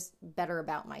feel like just better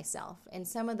about myself. And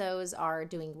some of those are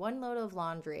doing 1 load of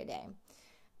laundry a day.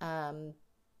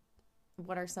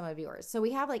 What are some of yours? So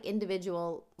we have like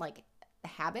individual like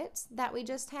habits that we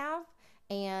just have,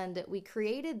 and we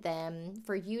created them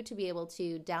for you to be able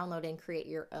to download and create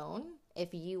your own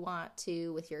if you want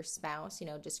to with your spouse,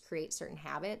 just create certain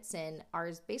habits. And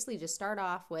ours basically just start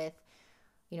off with,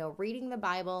 reading the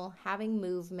Bible, having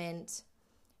movement,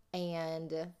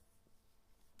 and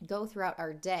go throughout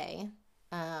our day.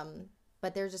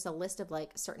 But there's just a list of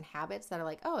like certain habits that are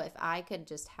like, oh, if I could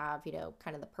just have,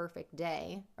 kind of the perfect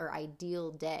day or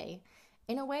ideal day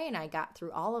in a way, and I got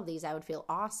through all of these, I would feel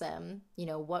awesome.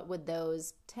 What would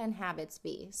those 10 habits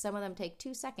be? Some of them take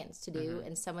 2 seconds to do,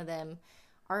 and some of them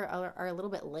are a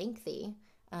little bit lengthy.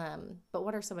 But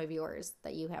what are some of yours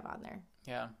that you have on there?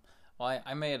 Yeah. Well,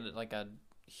 I made like a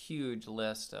huge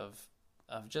list of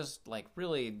just like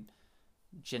really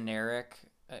generic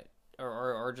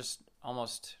or just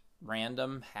almost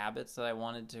random habits that I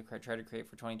wanted to try to create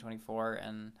for 2024.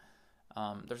 And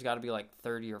there's got to be like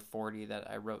 30 or 40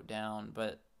 that I wrote down.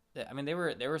 But I mean, there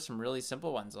were some really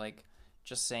simple ones, like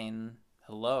just saying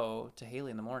hello to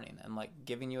Haley in the morning and like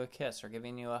giving you a kiss or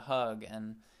giving you a hug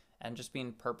and just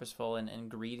being purposeful and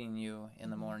greeting you in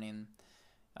the morning.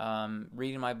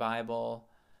 Reading my Bible,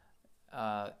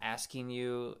 asking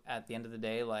you at the end of the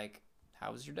day, like,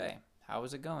 how was your day? How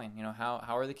is it going?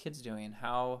 How are the kids doing?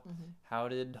 How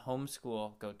did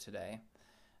homeschool go today?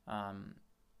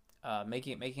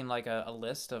 Making like a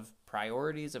list of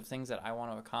priorities of things that I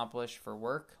want to accomplish for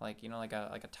work, like like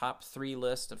a top 3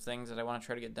 list of things that I want to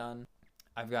try to get done.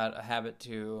 I've got a habit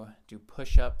to do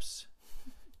push-ups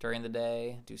during the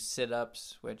day, do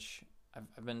sit-ups, which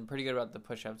I've been pretty good about the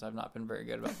push-ups. I've not been very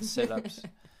good about the sit-ups.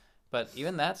 But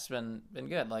even that's been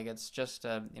good. Like it's just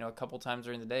a couple times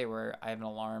during the day where I have an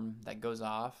alarm that goes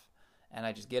off, and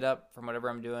I just get up from whatever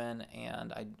I'm doing,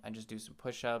 and I just do some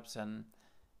push-ups, and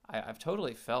I've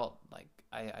totally felt like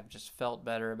I've just felt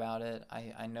better about it.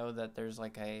 I know that there's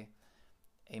like a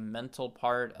mental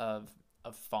part of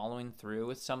following through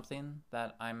with something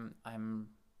that I'm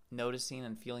noticing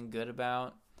and feeling good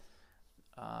about.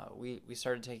 We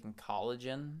started taking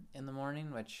collagen in the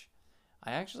morning, which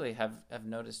I actually have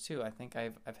noticed too. I think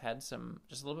I've had some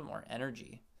just a little bit more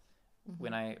energy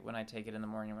when I take it in the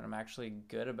morning, when I'm actually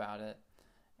good about it.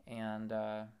 And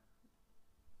I'm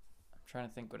trying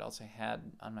to think what else I had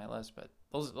on my list, but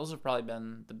those have probably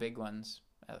been the big ones,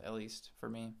 at least for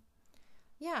me.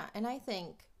 Yeah, and I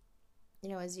think,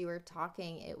 as you were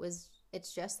talking,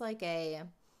 it's just like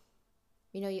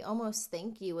you almost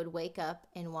think you would wake up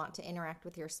and want to interact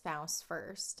with your spouse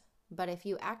first. But if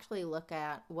you actually look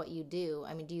at what you do,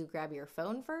 I mean, do you grab your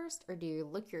phone first, or do you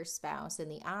look your spouse in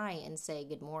the eye and say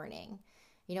good morning?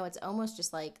 It's almost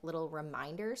just like little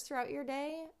reminders throughout your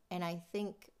day. And I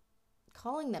think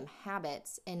calling them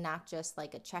habits and not just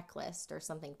like a checklist or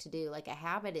something to do, like a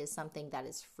habit is something that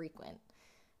is frequent.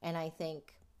 And I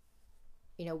think,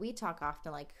 we talk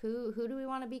often like who do we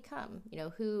want to become?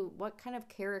 What kind of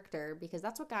character, because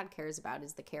that's what God cares about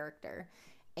is the character.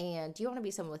 And do you want to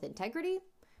be someone with integrity?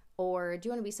 Or do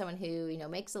you want to be someone who,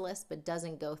 makes a list but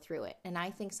doesn't go through it? And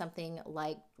I think something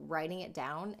like writing it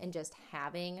down and just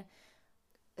having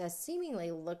a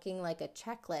seemingly looking like a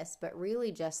checklist, but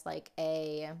really just like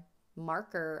a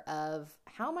marker of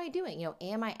how am I doing?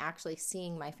 Am I actually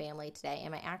seeing my family today?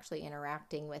 Am I actually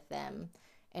interacting with them?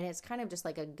 And it's kind of just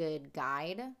like a good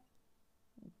guide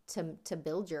to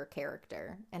build your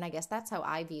character. And I guess that's how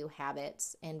I view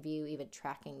habits and view even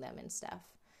tracking them and stuff.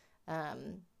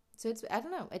 So I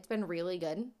don't know, it's been really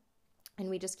good. And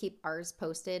we just keep ours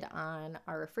posted on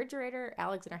our refrigerator.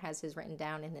 Alexander has his written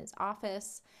down in his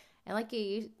office. And like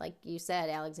you said,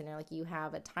 Alexander, like you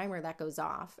have a timer that goes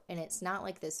off, and it's not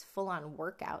like this full-on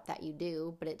workout that you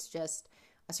do, but it's just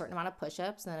a certain amount of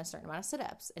push-ups and then a certain amount of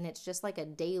sit-ups. And it's just like a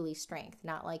daily strength,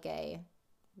 not like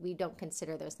we don't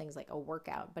consider those things like a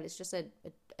workout, but it's just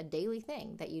a daily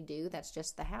thing that you do. That's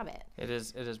just the habit. It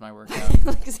is my workout.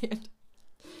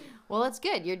 Well, it's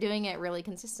good. You're doing it really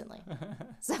consistently.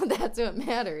 So that's what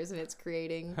matters, and it's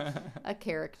creating a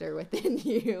character within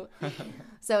you.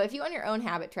 So if you want your own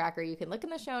habit tracker, you can look in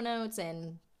the show notes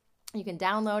and you can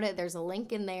download it. There's a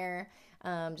link in there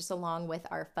just along with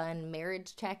our fun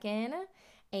marriage check-in.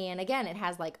 And again, it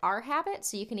has like our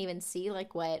habits, so you can even see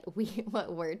like what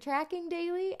we're tracking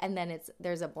daily. And then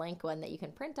there's a blank one that you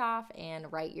can print off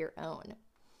and write your own.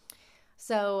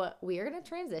 So we are going to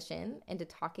transition into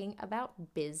talking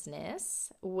about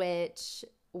business, which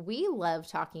we love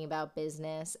talking about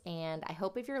business. And I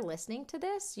hope if you're listening to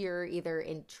this, you're either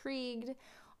intrigued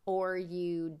or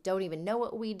you don't even know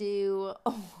what we do,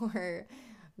 or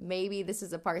maybe this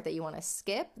is a part that you want to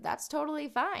skip. That's totally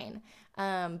fine.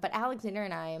 But Alexander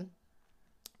and I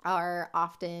are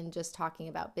often just talking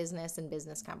about business and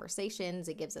business conversations.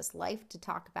 It gives us life to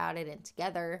talk about it and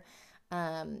together.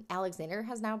 Alexander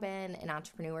has now been an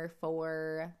entrepreneur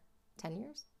for 10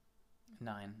 years?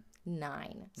 9.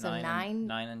 So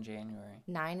 9 in January.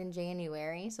 9 in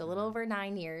January. So a little over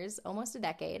 9 years, almost a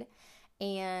decade.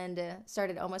 And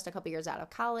started almost a couple years out of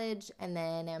college. And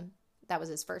then that was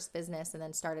his first business, and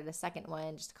then started a second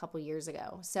one just a couple years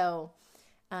ago. So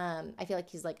I feel like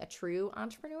he's like a true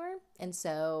entrepreneur. And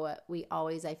so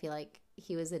I feel like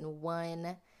he was in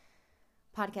one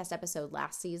podcast episode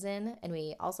last season, and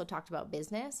we also talked about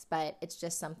business, but it's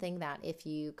just something that if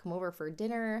you come over for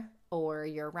dinner or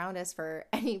you're around us for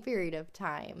any period of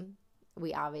time,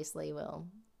 we obviously will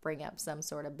bring up some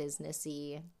sort of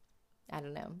businessy, I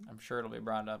don't know. I'm sure it'll be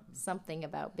brought up. Something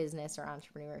about business or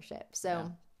entrepreneurship.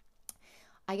 So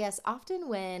I guess often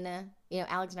when,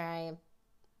 Alex and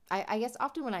I guess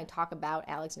often when I talk about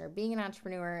Alexander being an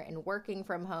entrepreneur and working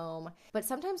from home, but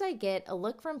sometimes I get a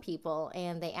look from people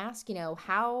and they ask,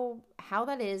 how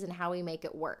that is and how we make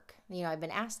it work. I've been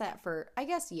asked that for, I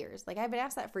guess, years. Like I've been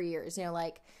asked that for years,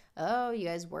 like, oh, you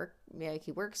guys work, like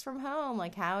he works from home.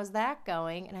 Like, how's that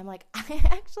going? And I'm like,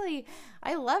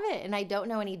 I love it. And I don't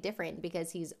know any different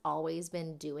because he's always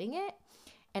been doing it.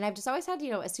 And I've just always had,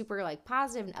 a super like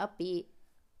positive and upbeat,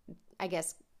 I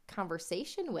guess,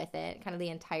 conversation with it, kind of the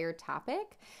entire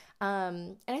topic.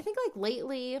 And I think like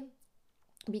lately,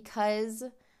 because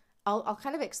I'll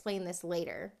kind of explain this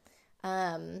later,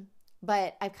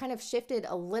 but I've kind of shifted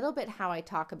a little bit how I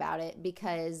talk about it,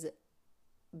 because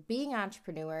being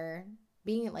entrepreneur,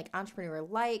 being like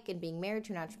entrepreneur-like and being married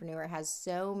to an entrepreneur has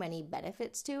so many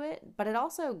benefits to it, but it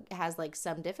also has like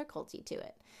some difficulty to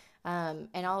it. And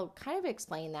I'll kind of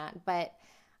explain that, but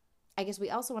I guess we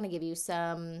also want to give you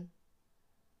some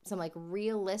like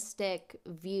realistic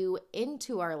view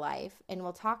into our life. And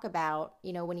we'll talk about,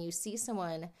 when you see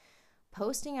someone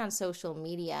posting on social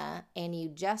media and you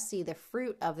just see the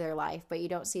fruit of their life, but you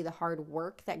don't see the hard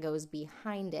work that goes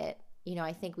behind it,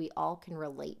 I think we all can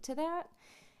relate to that.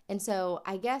 And so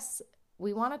I guess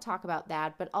we want to talk about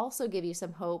that, but also give you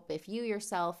some hope if you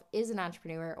yourself is an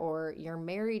entrepreneur or you're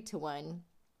married to one,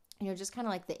 just kind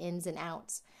of like the ins and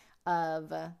outs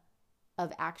of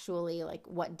actually like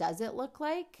what does it look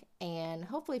like. And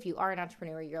hopefully if you are an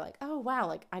entrepreneur, you're like, oh wow,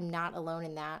 like I'm not alone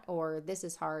in that, or this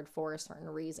is hard for a certain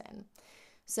reason.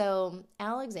 So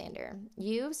Alexander,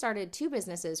 you've started 2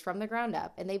 businesses from the ground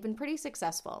up and they've been pretty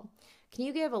successful. Can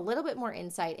you give a little bit more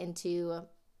insight into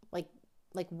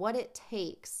like what it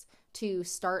takes to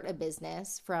start a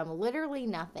business from literally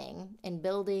nothing and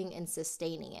building and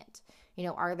sustaining it?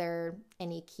 Are there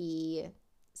any key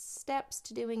steps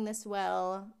to doing this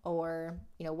well, or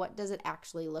what does it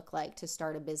actually look like to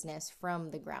start a business from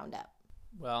the ground up?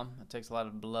 Well, it takes a lot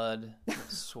of blood,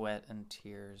 sweat, and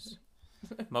tears.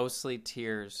 Mostly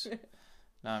tears.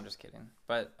 No, I'm just kidding.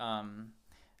 But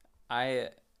I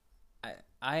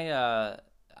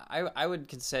would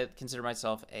consider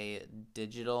myself a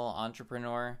digital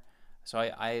entrepreneur. So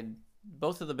I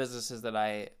both of the businesses that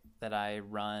I that I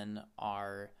run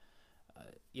are,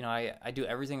 I do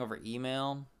everything over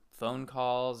email, phone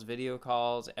calls, video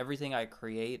calls. Everything I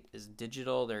create is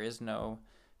digital. There is no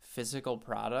physical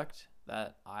product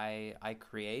that I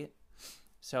create.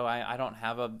 So I don't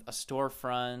have a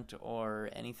storefront or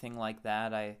anything like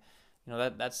that.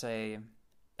 That's a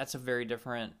very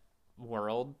different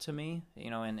world to me,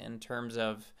 in terms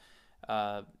of,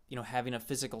 having a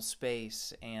physical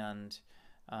space and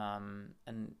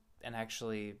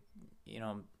actually,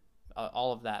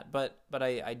 all of that. But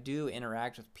I do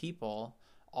interact with people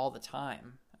all the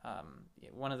time.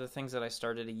 One of the things that I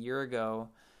started a year ago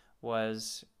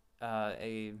was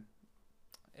a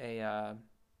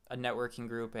networking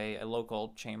group, a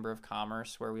local chamber of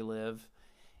commerce where we live,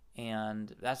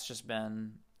 and that's just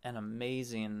been an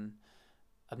amazing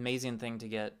thing to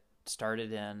get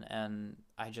started in. And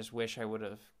I just wish I would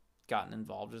have gotten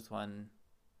involved with one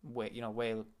way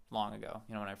long ago.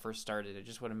 When I first started, it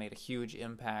just would have made a huge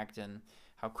impact, and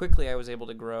how quickly I was able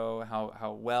to grow,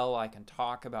 how well I can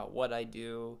talk about what I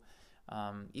do,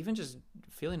 even just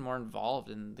feeling more involved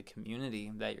in the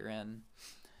community that you're in.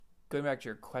 Going back to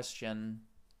your question,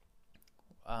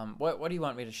 what do you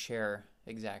want me to share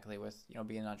exactly with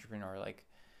being an entrepreneur? Like,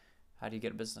 how do you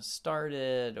get a business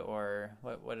started, or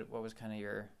what was kind of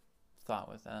your thought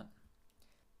with that?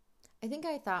 I think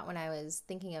I thought, when I was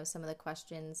thinking of some of the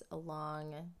questions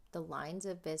along the lines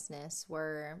of business,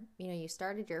 were, you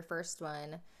started your first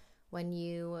one when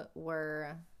you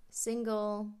were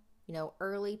single,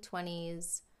 early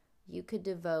 20s, you could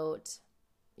devote,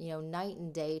 night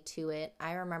and day to it.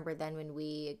 I remember then when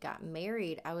we got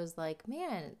married, I was like,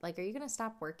 man, like, are you going to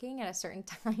stop working at a certain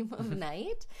time of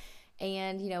night?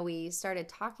 And, we started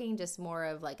talking just more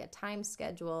of like a time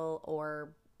schedule,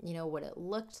 or, what it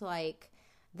looked like.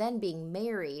 Then being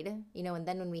married, and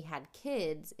then when we had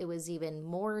kids, it was even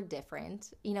more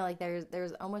different. Like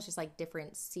there's almost just like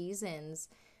different seasons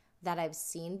that I've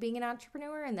seen being an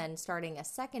entrepreneur, and then starting a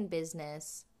second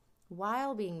business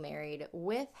while being married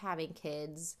with having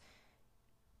kids.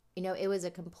 It was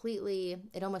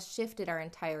it almost shifted our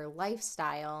entire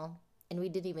lifestyle, and we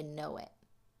didn't even know it.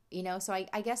 So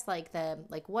I guess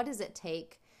what does it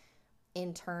take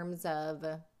in terms of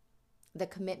the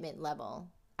commitment level?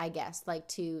 I guess, like,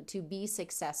 to be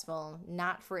successful,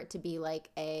 not for it to be like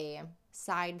a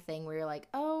side thing where you're like,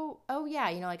 oh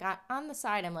yeah, like on the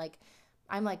side,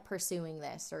 I'm pursuing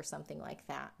this or something like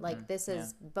that. Like, this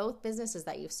is both businesses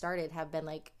that you've started have been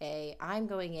like I'm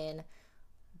going in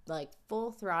like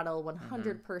full throttle,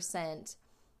 100%.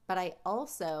 But I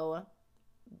also,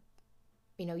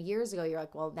 years ago, you're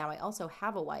like, well, now I also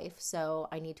have a wife, so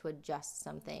I need to adjust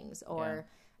some things. Or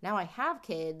now I have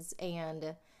kids,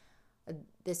 and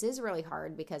this is really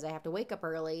hard because I have to wake up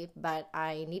early, but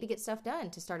I need to get stuff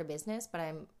done to start a business, but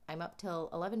I'm up till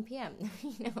 11 p.m.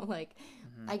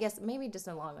 I guess maybe just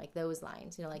along like those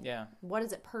lines, what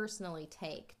does it personally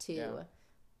take to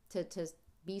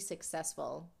be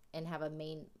successful and have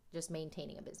just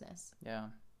maintaining a business? Yeah.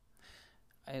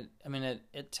 I mean,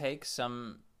 it takes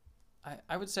some,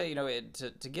 I would say,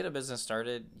 to get a business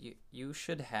started, you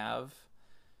should have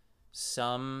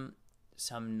some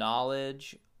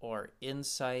knowledge or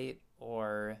insight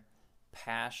or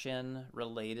passion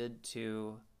related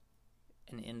to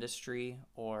an industry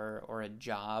or a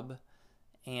job,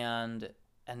 and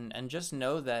just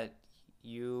know that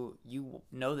you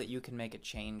know that you can make a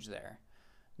change there.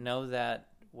 Know that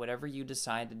whatever you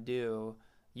decide to do,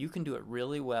 you can do it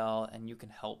really well, and you can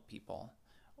help people,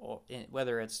 or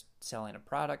whether it's selling a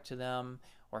product to them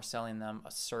or selling them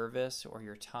a service or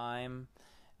your time.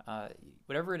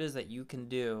 Whatever it is that you can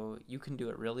do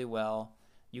it really well.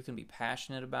 You can be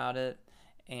passionate about it,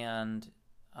 and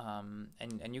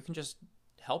you can just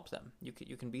help them.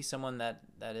 You can be someone that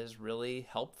is really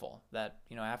helpful. That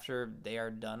after they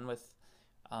are done with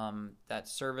that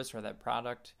service or that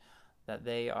product, that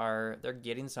they're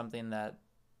getting something that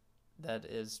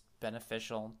is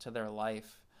beneficial to their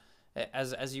life.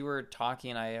 As you were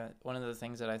talking, one of the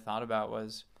things that I thought about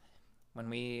was when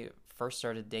we first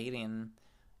started dating.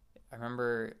 I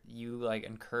remember you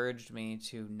encouraged me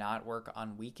to not work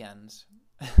on weekends.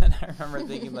 And I remember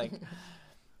thinking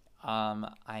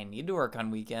I need to work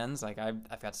on weekends. I've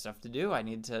got stuff to do.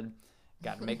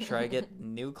 Got to make sure I get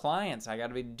new clients. I got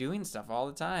to be doing stuff all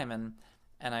the time.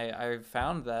 And I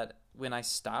found that when I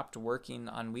stopped working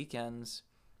on weekends,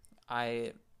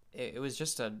 it was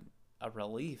just a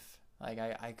relief.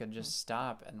 I could just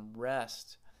stop and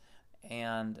rest.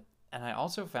 And I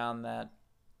also found that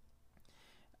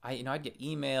I'd get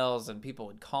emails and people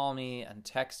would call me and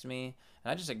text me,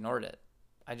 and I just ignored it.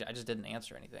 I just didn't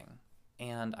answer anything.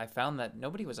 And I found that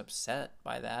nobody was upset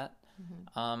by that.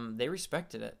 They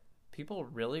respected it. people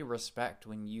really respect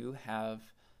when you have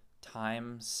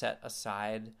time set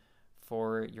aside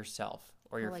for yourself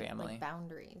or your family. Like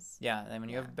boundaries. Yeah, and when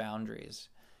you have boundaries.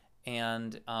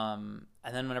 And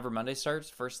then whenever Monday starts,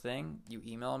 first thing, you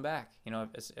email them back.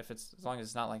 If it's as long as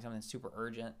it's not like something super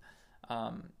urgent.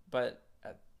 But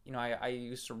I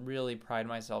used to really pride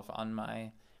myself on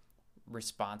my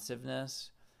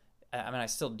responsiveness. I mean, I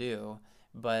still do,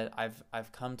 but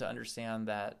I've come to understand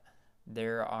that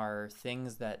there are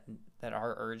things that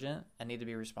are urgent and need to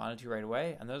be responded to right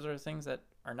away, and those are things that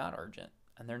are not urgent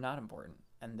and they're not important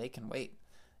and they can wait.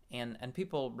 And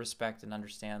people respect and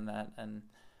understand that, and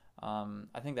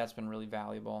I think that's been really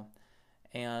valuable.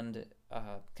 And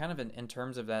kind of in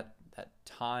terms of that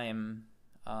time,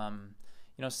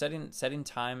 setting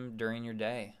time during your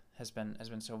day has been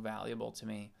so valuable to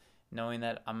me. Knowing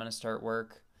that I'm going to start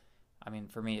work. I mean,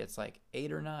 for me, it's like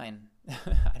 8 or 9.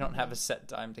 I don't have a set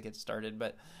time to get started,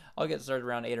 but I'll get started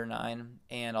around 8 or 9,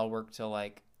 and I'll work till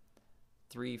like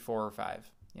 3, 4, or 5.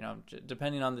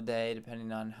 Depending on the day,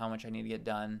 depending on how much I need to get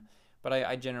done. But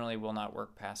I generally will not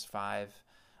work past 5.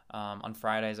 On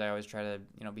Fridays, I always try to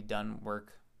be done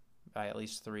work by at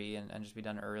least 3 and just be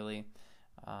done early.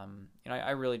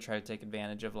 I really try to take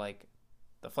advantage of like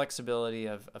the flexibility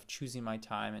of choosing my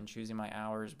time and choosing my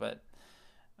hours. But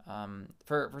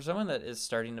for someone that is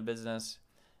starting a business,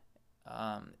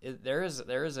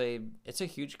 it's a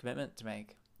huge commitment to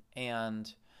make,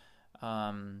 and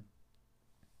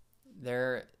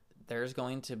there's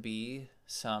going to be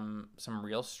some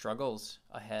real struggles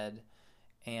ahead.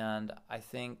 And I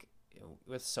think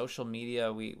with social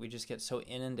media, we just get so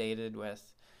inundated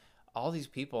with all these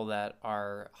people that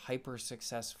are hyper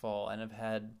successful and have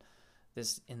had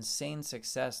this insane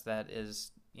success that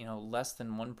is, less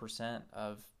than 1%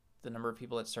 of the number of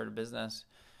people that start a business.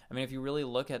 I mean, if you really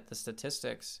look at the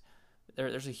statistics,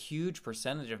 there's a huge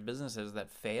percentage of businesses that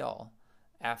fail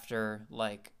after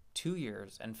like 2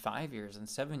 years and 5 years and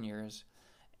 7 years.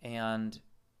 And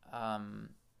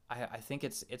I think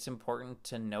it's important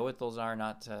to know what those are,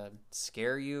 not to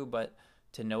scare you, but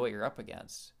to know what you're up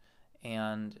against.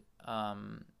 And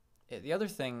the other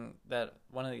thing that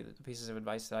one of the pieces of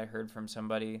advice that I heard from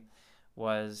somebody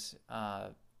was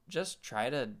just try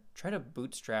to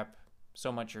bootstrap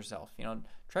so much yourself.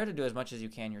 Try to do as much as you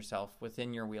can yourself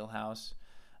within your wheelhouse.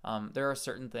 There are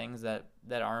certain things that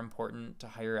are important to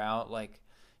hire out, like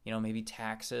maybe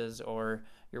taxes or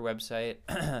your website,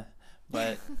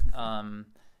 but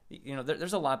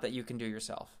there's a lot that you can do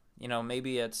yourself.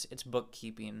 Maybe it's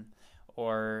bookkeeping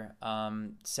or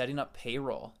setting up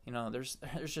payroll. There's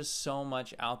just so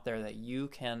much out there that you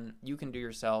can do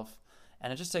yourself,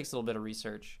 and it just takes a little bit of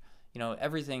research.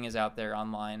 Everything is out there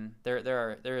online.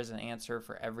 There is an answer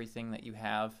for everything that you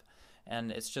have,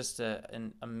 and it's just a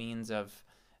means of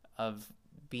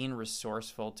being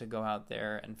resourceful to go out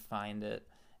there and find it,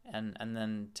 and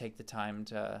then take the time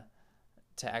to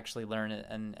actually learn it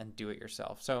and do it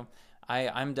yourself. So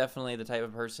I'm definitely the type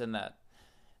of person that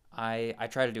I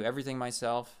try to do everything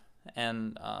myself,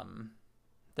 and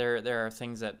there are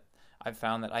things that I've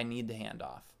found that I need to hand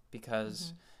off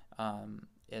because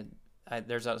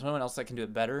there's someone else that can do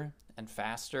it better and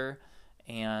faster,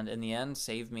 and in the end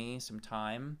save me some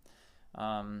time.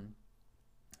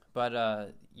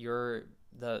 But you're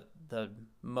the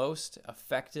most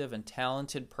effective and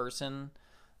talented person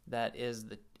that is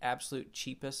the absolute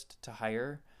cheapest to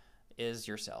hire is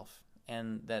yourself,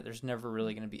 and that there's never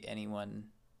really going to be anyone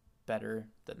better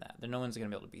than that. No one's going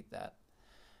to be able to beat that.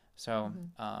 So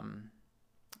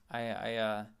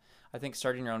I think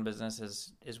starting your own business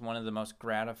is one of the most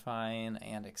gratifying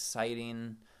and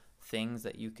exciting things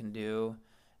that you can do,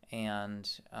 and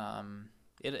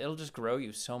it'll just grow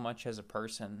you so much as a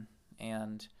person.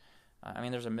 And I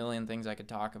mean, there's a million things I could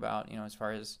talk about, as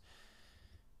far as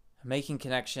making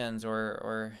connections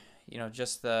or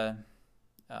just the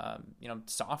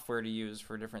software to use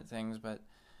for different things, but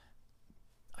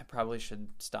I probably should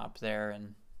stop there,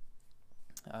 and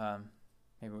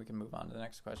maybe we can move on to the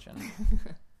next question.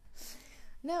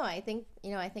 No, I think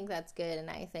that's good. And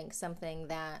I think something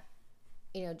that,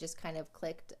 just kind of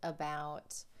clicked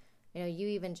about, you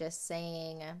even just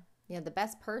saying, the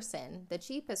best person, the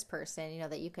cheapest person,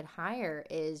 that you could hire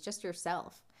is just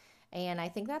yourself. And I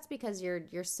think that's because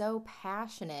you're so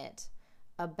passionate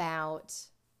about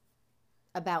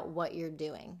what you're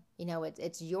doing.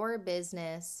 It's your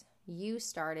business. You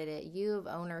started it. You have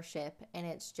ownership. And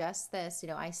it's just this,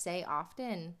 I say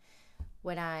often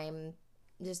when I'm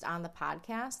just on the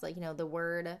podcast, like, the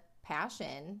word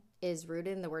passion is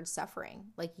rooted in the word suffering.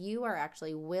 Like, you are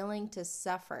actually willing to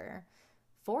suffer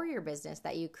for your business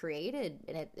that you created,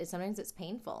 and sometimes it's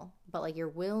painful, but like you're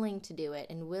willing to do it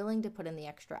and willing to put in the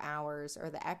extra hours or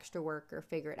the extra work or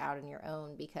figure it out on your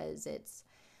own because it's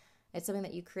something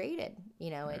that you created,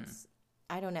 it's,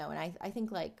 I don't know. And I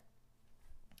think like,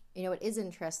 it is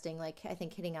interesting. Like, I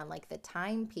think hitting on like the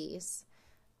time piece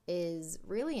is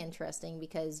really interesting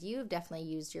because you've definitely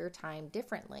used your time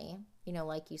differently.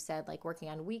 Like you said, like working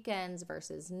on weekends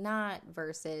versus not,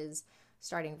 versus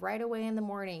starting right away in the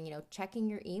morning, checking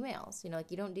your emails,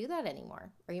 like you don't do that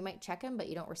anymore, or you might check them, but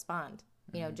you don't respond,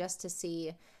 just to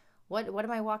see what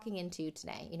am I walking into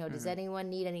today? Does anyone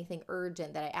need anything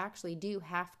urgent that I actually do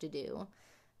have to do?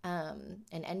 And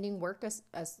ending work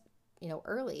as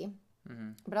early.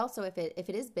 But also if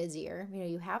it is busier,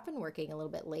 you have been working a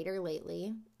little bit later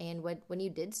lately. And when you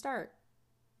did start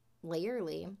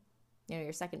lately,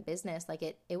 your second business, like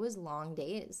it was long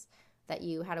days that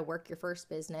you had to work your first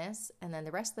business, and then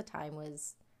the rest of the time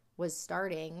was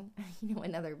starting,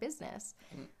 another business.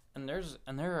 And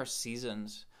there are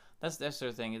seasons. That's the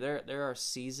other thing. There are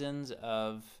seasons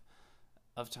of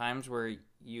times where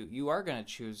you are going to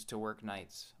choose to work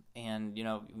nights, and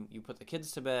you put the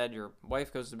kids to bed, your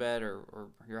wife goes to bed, or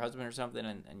your husband or something,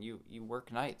 and you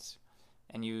work nights,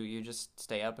 and you just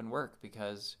stay up and work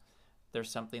because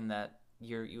there's something that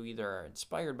you either are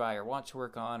inspired by or want to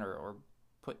work on or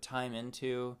put time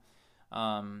into.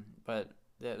 But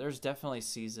there's definitely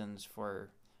seasons for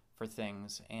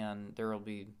things, and there will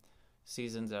be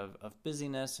seasons of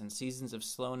busyness and seasons of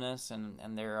slowness,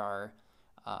 and there are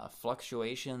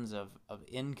fluctuations of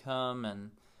income,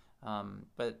 and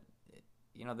but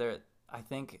I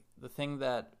think the thing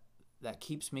that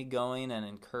keeps me going and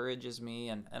encourages me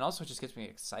and also just gets me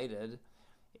excited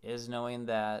is knowing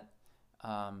that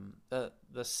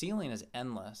the ceiling is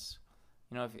endless.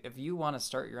 If you want to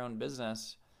start your own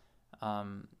business,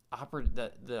 the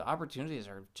opportunities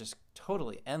are just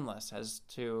totally endless as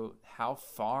to how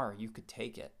far you could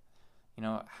take it.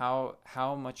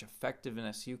 How much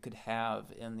effectiveness you could have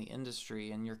in the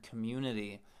industry, in your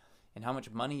community, and how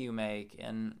much money you make,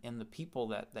 and the people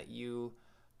that you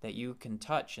can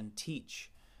touch and teach.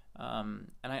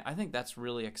 And I think that's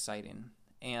really exciting.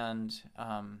 And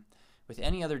with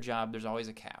any other job, there's always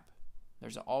a cap.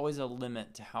 There's always a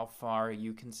limit to how far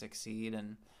you can succeed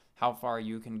and how far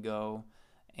you can go.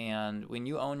 And when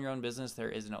you own your own business,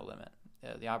 there is no limit.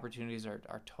 The opportunities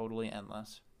are totally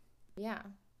endless. Yeah,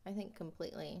 I think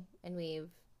completely. And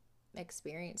we've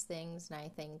experienced things, and I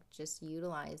think just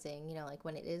utilizing, like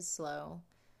when it is slow,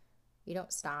 you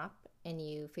don't stop and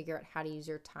you figure out how to use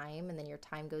your time, and then your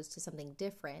time goes to something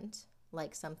different,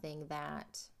 like something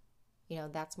that,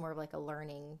 that's more of like a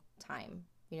learning time.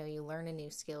 You learn a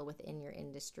new skill within your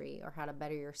industry or how to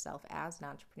better yourself as an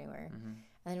entrepreneur. And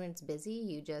then when it's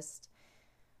busy,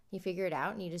 you figure it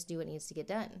out and you just do what needs to get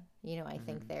done. I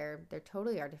think there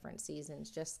totally are different seasons,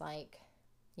 just like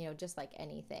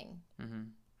anything.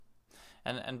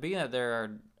 And being that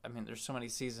there's so many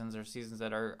seasons. There's seasons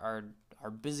that are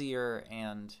busier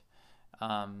and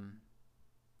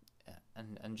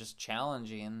just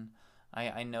challenging.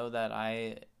 I know that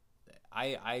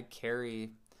I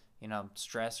carry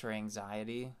stress or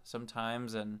anxiety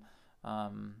sometimes, and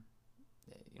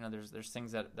there's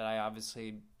things that I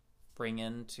obviously bring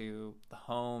into the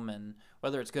home, and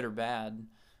whether it's good or bad.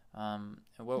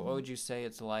 What would you say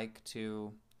it's like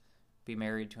to be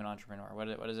married to an entrepreneur?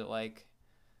 What is it like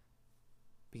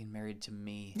being married to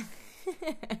me?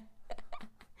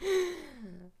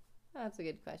 That's a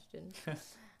good question.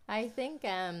 I think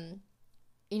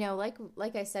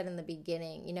like I said in the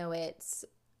beginning,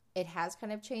 it has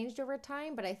kind of changed over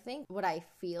time, but I think what I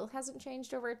feel hasn't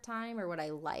changed over time, or what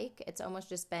I like. It's almost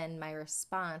just been my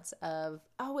response of,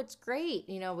 oh, it's great.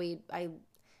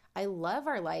 I love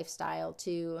our lifestyle,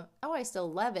 to, oh, I still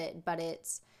love it, but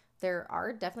there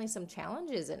are definitely some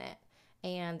challenges in it.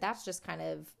 And that's just kind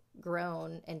of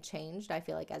grown and changed. I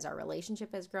feel like as our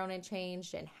relationship has grown and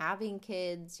changed, and having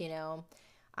kids,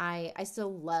 I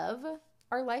still love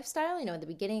our lifestyle. In the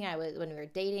beginning, when we were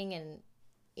dating and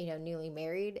newly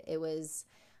married, it was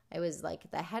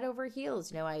like the head over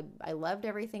heels. I loved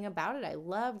everything about it. I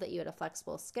loved that you had a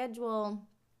flexible schedule,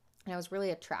 and I was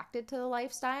really attracted to the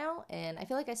lifestyle, and I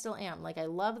feel like I still am. Like, I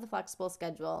love the flexible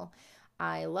schedule.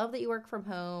 I love that you work from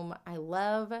home. I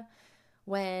love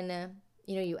when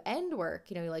you end work,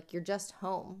 like you're just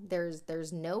home.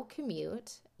 There's no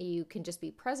commute. You can just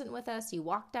be present with us. You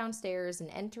walk downstairs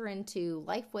and enter into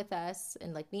life with us,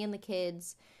 and like me and the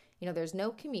kids. There's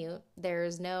no commute.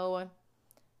 You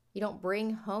don't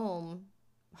bring home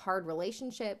hard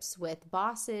relationships with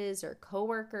bosses or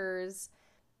coworkers.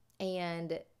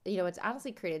 And it's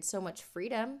honestly created so much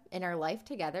freedom in our life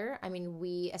together. I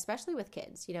mean, especially with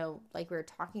kids, like we were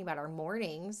talking about our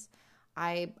mornings,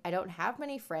 I don't have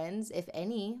many friends, if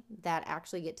any, that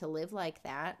actually get to live like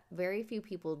that. Very few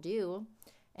people do.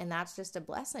 And that's just a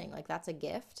blessing. Like, that's a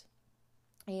gift.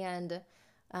 And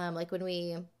like when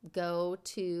we go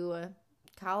to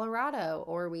Colorado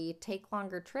or we take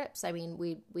longer trips, I mean,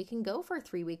 we can go for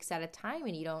 3 weeks at a time,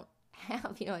 and you don't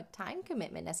have, a time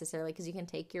commitment necessarily, because you can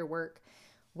take your work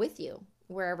with you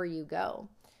wherever you go.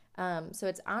 So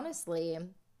it's honestly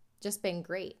just been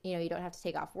great. You don't have to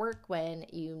take off work when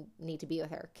you need to be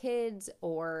with our kids,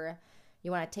 or you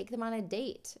want to take them on a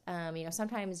date.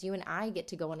 Sometimes you and I get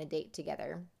to go on a date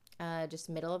together, just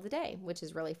middle of the day, which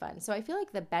is really fun. So I feel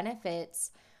like the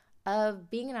benefits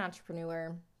of being an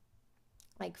entrepreneur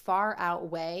like far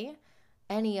outweigh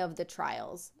any of the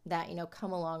trials that,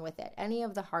 come along with it, any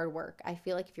of the hard work. I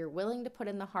feel like if you're willing to put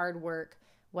in the hard work,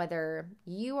 whether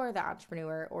you are the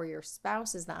entrepreneur or your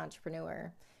spouse is the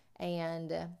entrepreneur,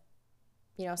 and,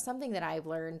 something that I've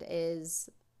learned is,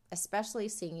 especially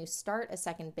seeing you start a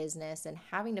second business and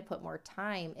having to put more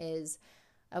time, is,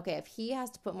 okay, if he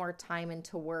has to put more time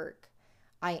into work,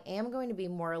 I am going to be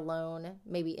more alone,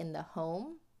 maybe in the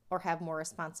home, or have more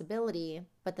responsibility,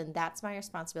 but then that's my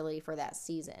responsibility for that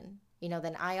season.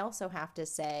 Then I also have to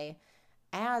say,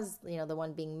 as, the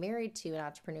one being married to an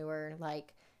entrepreneur,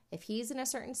 like, if he's in a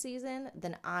certain season,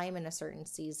 then I'm in a certain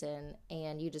season,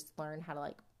 and you just learn how to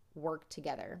like work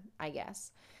together, I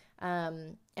guess.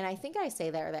 And I think I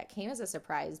say that came as a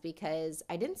surprise, because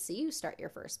I didn't see you start your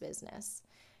first business.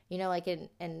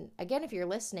 And again, if you're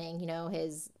listening,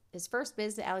 his first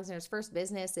business, Alexander's first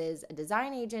business, is a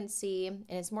design agency, and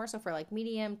it's more so for like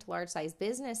medium to large size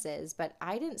businesses. But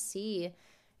I didn't see,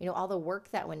 all the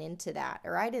work that went into that,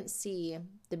 or I didn't see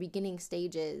the beginning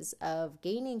stages of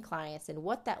gaining clients and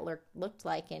what that looked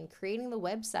like, and creating the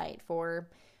website for,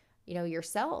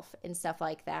 yourself and stuff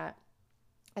like that.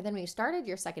 And then when you started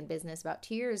your second business about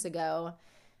 2 years ago,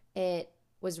 it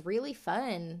was really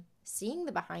fun seeing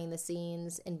the behind the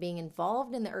scenes and being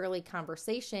involved in the early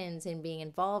conversations and being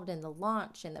involved in the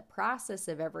launch and the process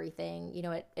of everything.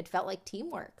 It felt like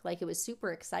teamwork, like it was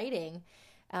super exciting.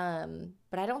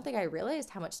 But I don't think I realized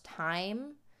how much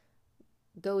time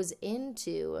goes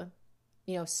into,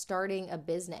 starting a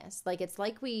business. Like, it's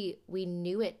like we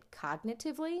knew it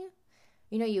cognitively.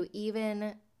 You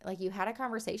even, like, you had a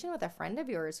conversation with a friend of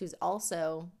yours who's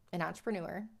also an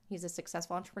entrepreneur. He's a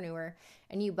successful entrepreneur.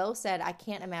 And you both said, I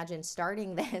can't imagine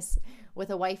starting this with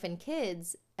a wife and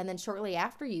kids. And then shortly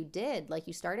after you did, like,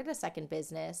 you started a second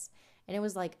business. And it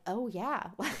was like, oh yeah,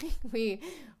 like we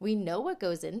know what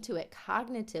goes into it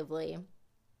cognitively.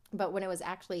 But when it was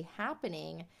actually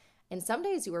happening, and some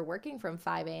days you were working from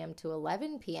 5 a.m. to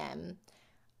 11 p.m.,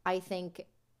 I think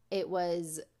it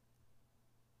was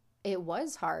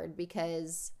hard,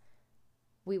 because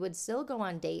we would still go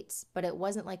on dates, but it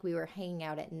wasn't like we were hanging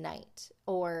out at night,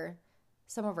 or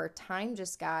some of our time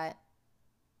just got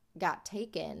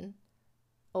taken,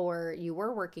 or you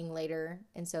were working later,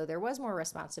 and so there was more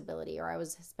responsibility, or I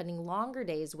was spending longer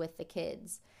days with the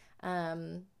kids.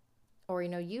 Or,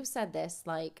 you said this,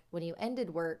 like, when you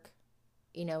ended work,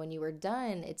 when you were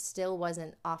done, it still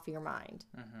wasn't off your mind,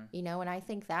 and I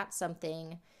think that's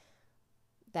something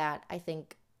that I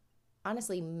think,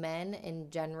 honestly, men in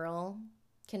general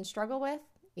can struggle with,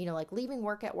 like leaving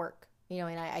work at work,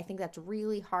 and I think that's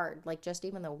really hard, like just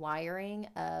even the wiring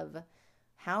of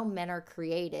how men are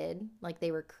created, like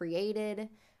they were created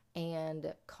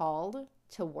and called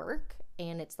to work,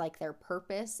 and it's like their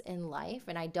purpose in life.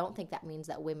 And I don't think that means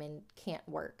that women can't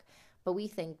work, but we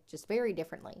think just very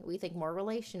differently. We think more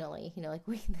relationally, like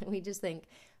we just think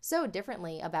so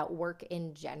differently about work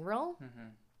in general.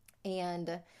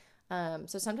 And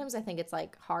so sometimes I think it's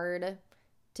like hard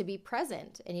to be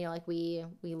present, and like we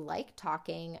like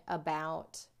talking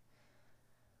about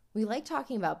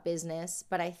business,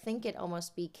 but I think it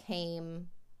almost created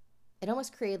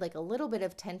like a little bit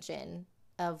of tension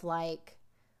of like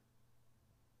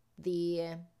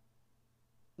the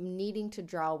needing to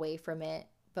draw away from it,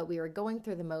 but we were going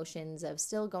through the motions of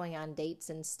still going on dates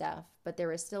and stuff, but there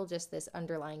was still just this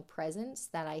underlying presence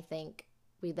that I think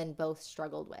we then both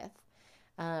struggled with.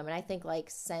 And I think like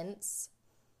since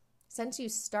you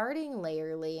starting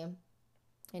Layerly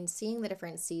and seeing the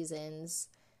different seasons,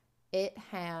 it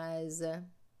has,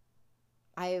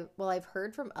 I've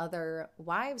heard from other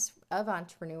wives of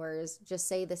entrepreneurs just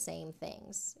say the same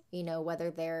things,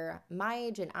 whether they're my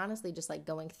age and honestly just like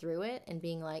going through it and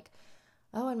being like,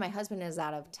 oh, and my husband is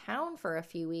out of town for a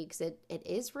few weeks. It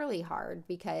is really hard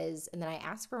because, and then I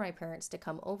ask for my parents to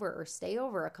come over or stay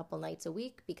over a couple nights a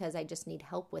week because I just need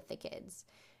help with the kids,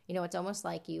 It's almost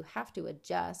like you have to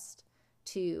adjust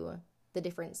to the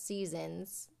different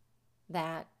seasons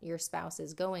that your spouse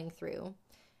is going through.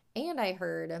 And I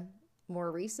heard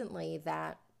more recently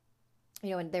that,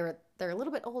 and they're a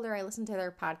little bit older. I listen to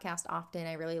their podcast often.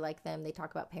 I really like them. They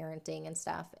talk about parenting and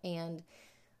stuff. And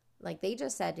like they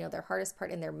just said, their hardest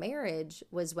part in their marriage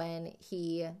was when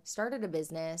he started a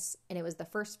business and it was the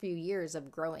first few years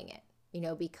of growing it,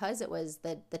 because it was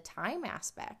the time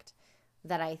aspect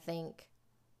that I think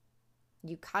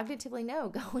you cognitively know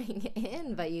going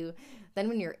in, but then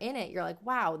when you're in it, you're like,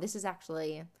 wow, this is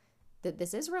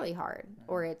really hard,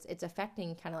 or it's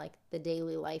affecting kind of like the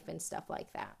daily life and stuff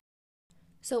like that.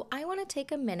 So I want to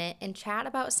take a minute and chat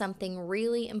about something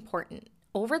really important.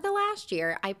 Over the last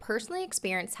year, I personally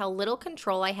experienced how little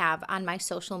control I have on my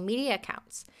social media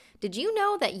accounts. Did you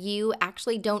know that you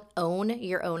actually don't own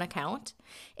your own account?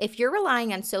 If you're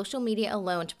relying on social media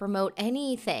alone to promote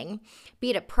anything,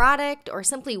 be it a product or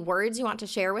simply words you want to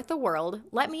share with the world,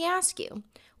 let me ask you,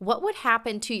 what would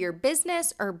happen to your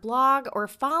business or blog or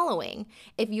following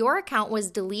if your account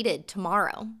was deleted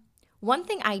tomorrow? One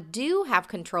thing I do have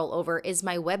control over is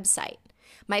my website.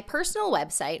 My personal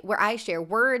website, where I share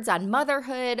words on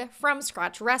motherhood, from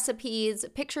scratch recipes,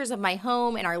 pictures of my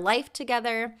home and our life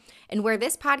together, and where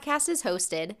this podcast is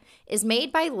hosted, is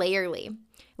made by Layerly.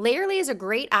 Layerly is a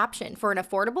great option for an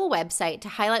affordable website to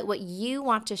highlight what you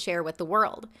want to share with the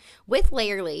world. With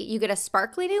Layerly, you get a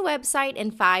sparkly new website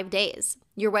in 5 days.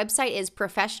 Your website is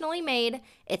professionally made,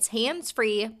 it's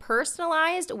hands-free,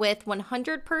 personalized with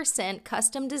 100%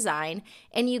 custom design,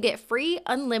 and you get free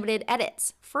unlimited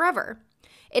edits forever.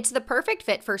 It's the perfect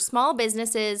fit for small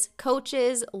businesses,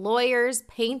 coaches, lawyers,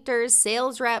 painters,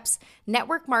 sales reps,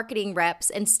 network marketing reps,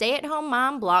 and stay-at-home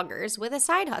mom bloggers with a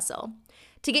side hustle.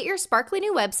 To get your sparkly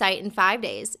new website in 5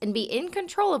 days and be in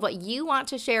control of what you want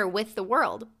to share with the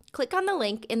world, click on the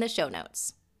link in the show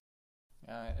notes.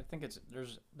 I think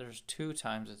there's 2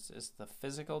 times. It's the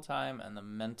physical time and the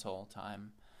mental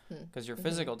time. Because your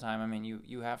physical time, I mean,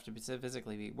 you have to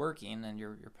physically be working, and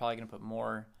you're probably going to put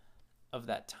more of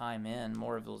that time in,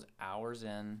 more of those hours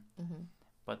in.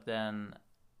 But then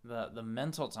the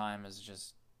mental time is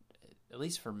just, at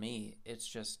least for me, it's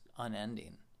just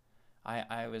unending.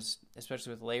 I was,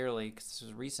 especially with Layerly, because this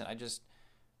was recent,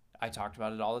 I talked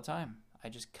about it all the time. I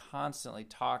just constantly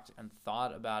talked and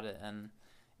thought about it, and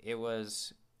it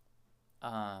was,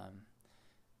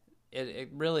 it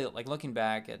really, like looking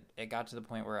back, it got to the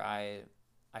point where I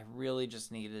really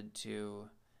just needed to,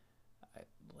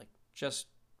 just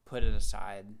put it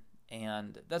aside.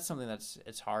 And that's something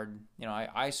it's hard.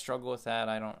 I struggle with that.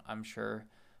 I'm sure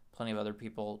plenty of other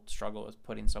people struggle with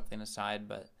putting something aside,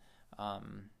 but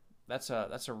that's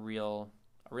a real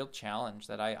challenge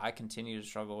that I continue to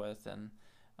struggle with, and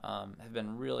have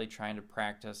been really trying to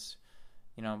practice,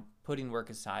 putting work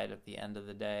aside at the end of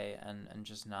the day and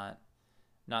just not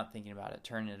thinking about it,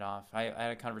 turning it off. I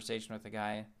had a conversation with a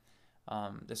guy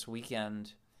this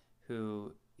weekend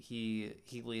who he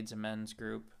leads a men's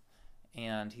group,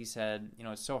 and he said,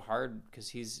 it's so hard because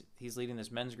he's leading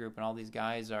this men's group, and all these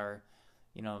guys are,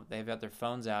 they've got their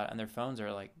phones out, and their phones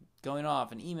are like going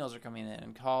off, and emails are coming in,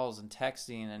 and calls and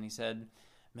texting. And he said,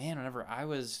 man, whenever I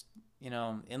was,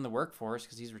 in the workforce,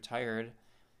 because he's retired,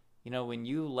 when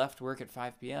you left work at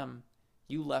 5 p.m.,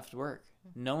 you left work.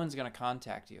 No one's going to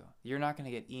contact you. You're not going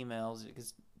to get emails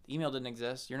because email didn't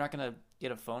exist. You're not going to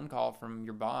get a phone call from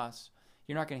your boss.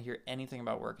 You're not going to hear anything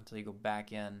about work until you go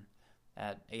back in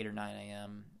at 8 or 9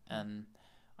 a.m. And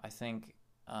I think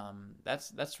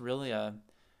that's really a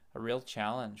real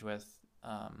challenge with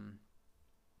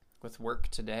work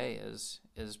today is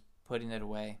putting it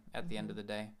away at the end of the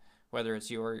day, whether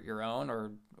it's your own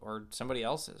or somebody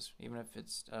else's. Even if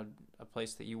it's a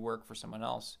place that you work for someone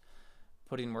else,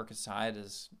 putting work aside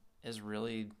is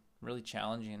really, really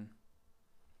challenging.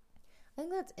 I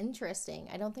think that's interesting.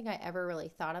 I don't think I ever really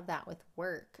thought of that with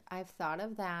work. I've thought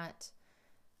of that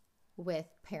with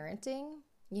parenting.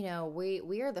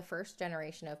 We are the first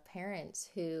generation of parents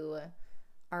who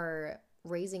are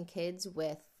raising kids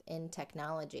in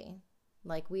technology.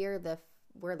 Like we're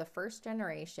the first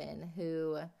generation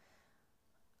who,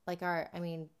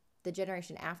 the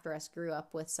generation after us grew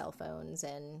up with cell phones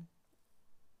and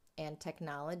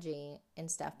technology and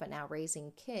stuff, but now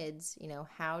raising kids,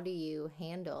 how do you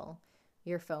handle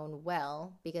your phone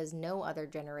well? Because no other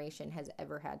generation has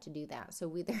ever had to do that.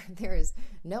 So there is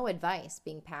no advice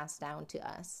being passed down to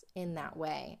us in that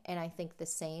way. And I think the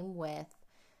same with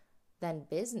then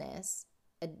business.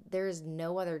 There's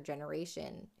no other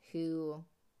generation who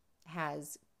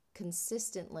has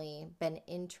consistently been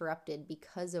interrupted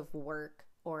because of work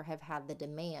or have had the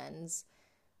demands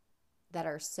that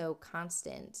are so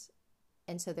constant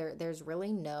And so there's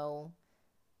really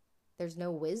there's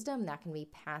no wisdom that can be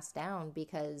passed down,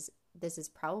 because this is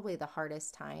probably the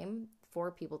hardest time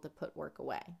for people to put work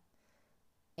away.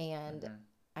 And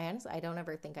I don't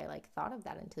ever think I like thought of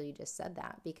that until you just said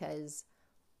that, because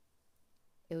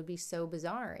it would be so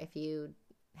bizarre if you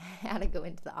had to go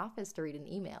into the office to read an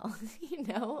email,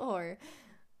 or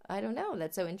I don't know.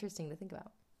 That's so interesting to think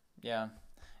about. Yeah,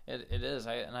 it is.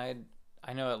 I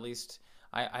know at least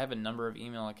I have a number of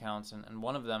email accounts, and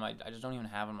one of them I just don't even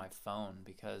have on my phone,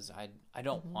 because I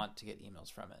don't want to get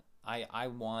emails from it. I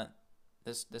want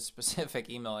this specific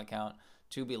email account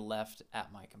to be left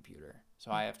at my computer.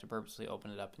 So I have to purposely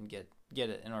open it up and get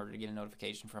it in order to get a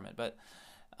notification from it. But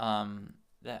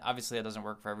that obviously that doesn't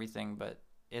work for everything, but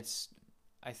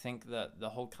I think the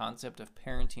whole concept of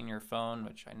parenting your phone,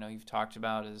 which I know you've talked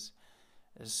about, is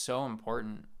so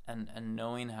important, and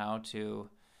knowing how to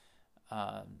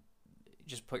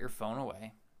just put your phone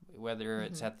away, whether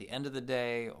it's at the end of the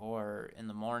day or in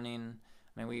the morning.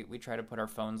 I mean, we try to put our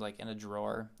phones like in a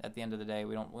drawer at the end of the day.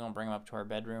 We don't bring them up to our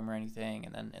bedroom or anything.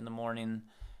 And then in the morning,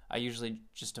 I usually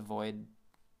just avoid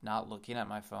not looking at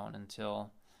my phone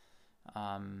until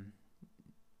I'm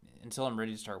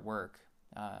ready to start work.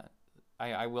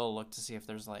 I will look to see if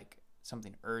there's like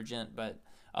something urgent, but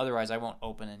otherwise I won't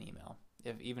open an email.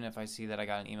 Even if I see that I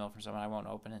got an email from someone, I won't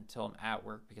open it until I'm at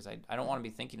work, because I don't want to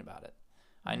be thinking about it.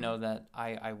 I know that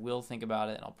I will think about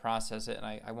it and I'll process it, and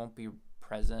I won't be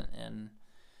present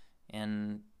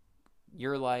in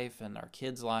your life and our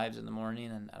kids' lives in the morning,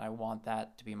 and I want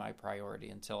that to be my priority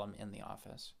until I'm in the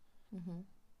office.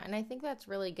 And I think that's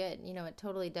really good. It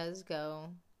totally does go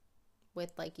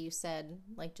with, like you said,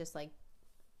 like just like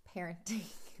parenting.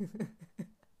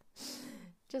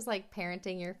 Just like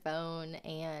parenting your phone.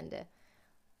 And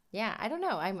yeah, I don't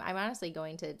know. I'm honestly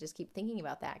going to just keep thinking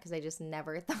about that, because I just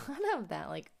never thought of that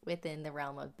like within the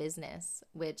realm of business,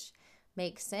 which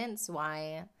makes sense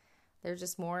why there's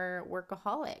just more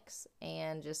workaholics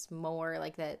and just more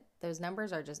like that. Those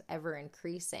numbers are just ever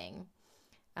increasing.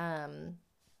 And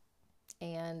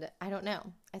I don't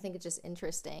know. I think it's just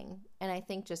interesting. And I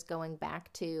think just going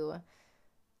back to,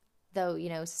 though,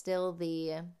 still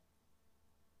the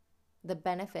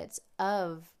benefits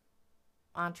of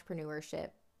entrepreneurship,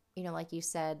 like you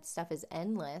said, stuff is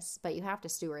endless, but you have to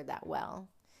steward that well.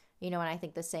 And I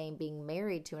think the same being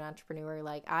married to an entrepreneur,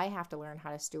 like I have to learn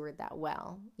how to steward that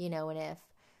well, and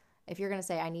if you're going to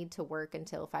say I need to work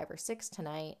until 5 or 6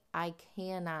 tonight, I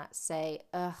cannot say,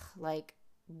 like,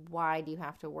 why do you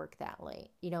have to work that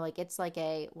late? Like it's like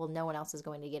well, no one else is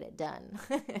going to get it done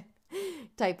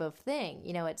type of thing.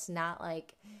 It's not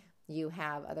like you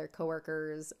have other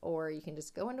coworkers, or you can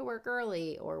just go into work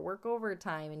early or work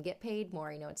overtime and get paid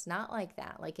more. It's not like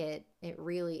that. Like it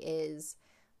really is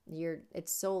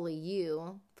it's solely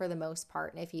you for the most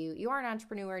part. And if you are an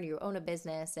entrepreneur and you own a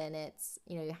business and it's,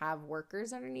 you have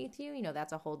workers underneath you,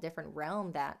 that's a whole different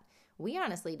realm that we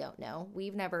honestly don't know.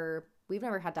 We've never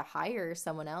had to hire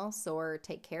someone else or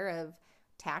take care of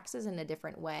taxes in a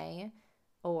different way,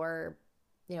 or,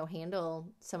 handle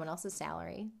someone else's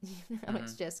salary.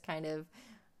 It's just kind of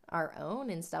our own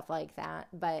and stuff like that.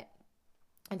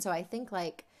 And so I think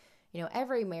like,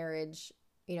 every marriage,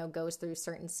 goes through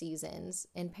certain seasons.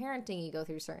 In parenting, you go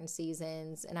through certain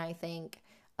seasons. And I think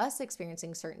us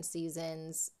experiencing certain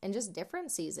seasons and just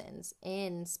different seasons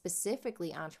in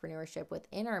specifically entrepreneurship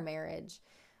within our marriage,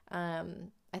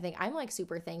 I think I'm like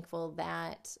super thankful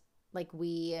that like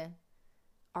we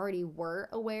already were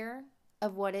aware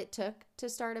of what it took to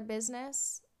start a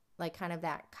business, like kind of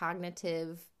that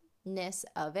cognitiveness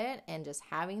of it and just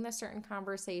having the certain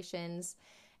conversations.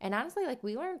 And honestly, like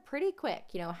we learned pretty quick,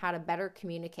 how to better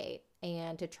communicate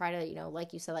and to try to,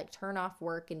 like you said, like turn off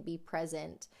work and be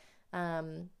present.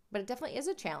 But it definitely is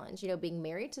a challenge, being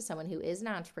married to someone who is an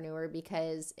entrepreneur,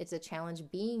 because it's a challenge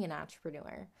being an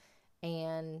entrepreneur.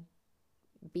 And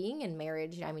being in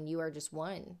marriage, I mean, you are just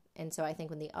one. And so I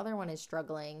think when the other one is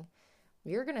struggling,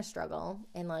 you're going to struggle,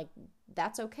 and like,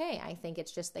 that's okay. I think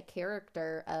it's just the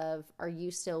character of, are you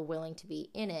still willing to be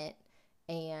in it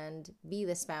and be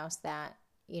the spouse that,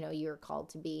 you're called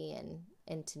to be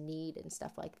and to need and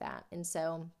stuff like that. And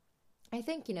so I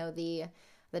think, the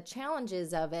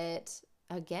challenges of it,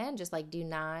 again, just like do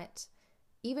not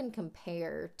even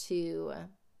compare to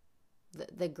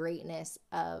the greatness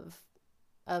of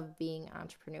being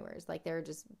entrepreneurs. Like there are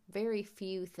just very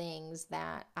few things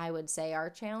that I would say are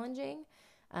challenging.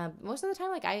 Most of the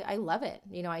time, like I love it.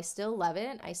 I still love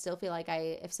it. I still feel like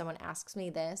if someone asks me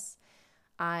this,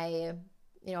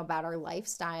 about our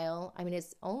lifestyle, I mean,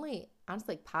 it's only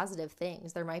honestly like positive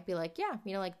things. There might be like, yeah,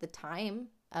 like the time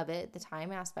of it, the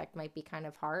time aspect might be kind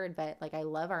of hard, but like I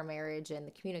love our marriage and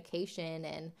the communication.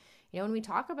 And, when we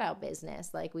talk about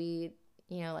business, like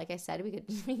like I said,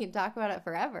 we could talk about it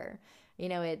forever.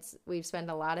 We've spent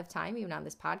a lot of time even on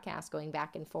this podcast going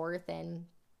back and forth, and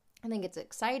I think it's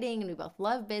exciting, and we both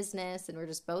love business, and we're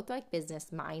just both like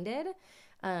business minded.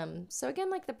 So again,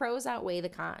 like the pros outweigh the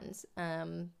cons.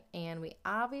 And we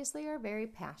obviously are very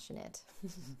passionate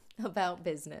about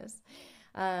business.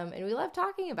 And we love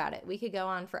talking about it. We could go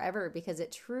on forever because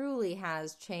it truly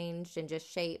has changed and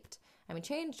just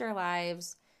changed our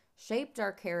lives, shaped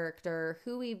our character,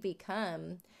 who we've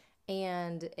become.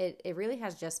 And it really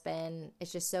has just been,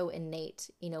 it's just so innate,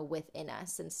 within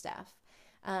us and stuff.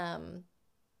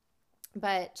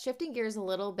 But shifting gears a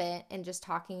little bit and just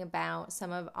talking about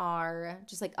some of our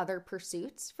just like other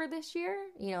pursuits for this year,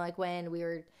 like when we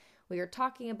were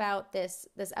talking about this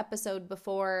episode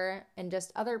before and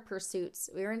just other pursuits,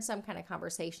 we were in some kind of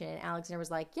conversation and Alexander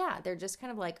was like, yeah, they're just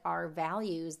kind of like our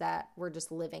values that we're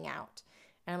just living out.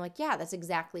 And I'm like, yeah, that's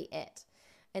exactly it.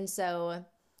 And so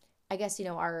I guess,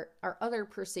 our other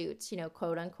pursuits,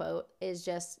 quote unquote, is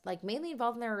just like mainly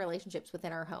involved in our relationships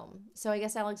within our home. So I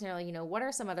guess, Alexander, what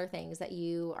are some other things that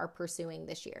you are pursuing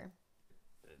this year?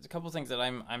 A couple of things that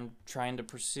I'm trying to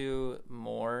pursue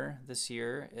more this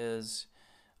year is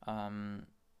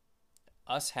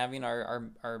us having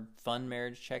our fun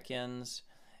marriage check-ins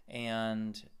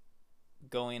and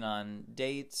going on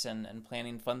dates and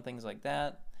planning fun things like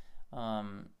that.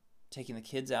 Taking the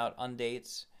kids out on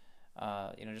dates.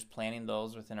 Just planning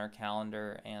those within our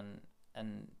calendar and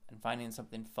finding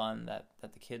something fun that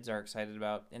the kids are excited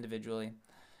about individually.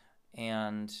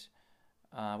 And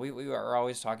we are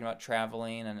always talking about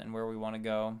traveling and where we want to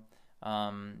go,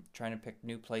 trying to pick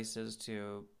new places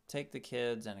to take the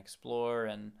kids and explore,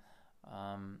 and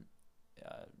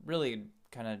really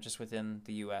kind of just within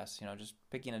the U.S., just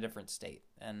picking a different state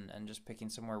and just picking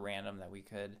somewhere random that we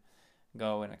could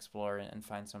go and explore and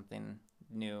find something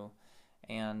new.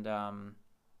 And I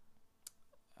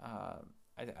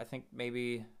think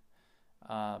maybe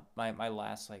my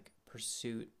last like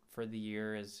pursuit for the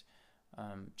year is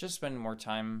just spending more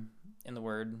time in the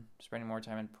Word, spending more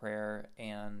time in prayer,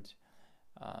 and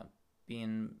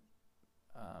being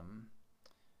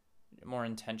more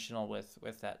intentional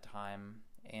with that time.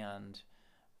 And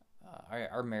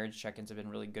our marriage check-ins have been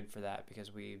really good for that,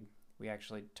 because we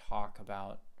actually talk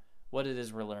about what it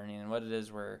is we're learning and what it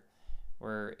is we're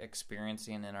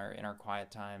experiencing in our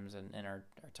quiet times and in our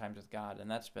times with God. And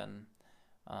that's been,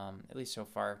 at least so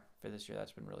far for this year,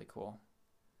 that's been really cool.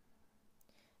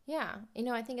 Yeah.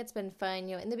 I think it's been fun.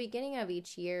 In the beginning of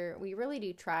each year, we really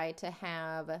do try to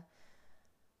have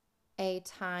a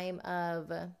time of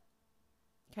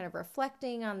kind of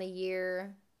reflecting on the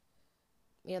year,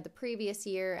 the previous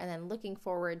year, and then looking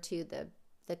forward to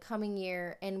the coming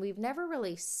year. And we've never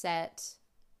really set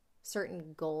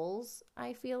certain goals,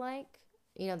 I feel like.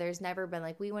 There's never been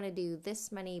like, we want to do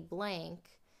this many blank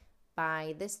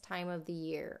by this time of the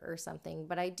year or something.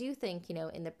 But I do think,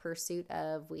 in the pursuit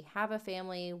of, we have a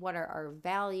family, what are our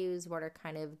values? What are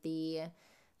kind of the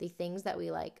things that we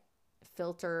like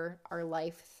filter our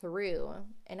life through?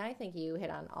 And I think you hit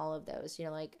on all of those,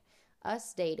 like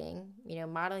us dating,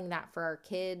 modeling that for our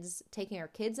kids, taking our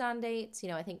kids on dates.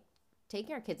 I think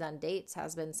taking our kids on dates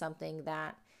has been something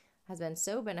that has been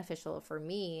so beneficial for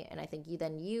me. And I think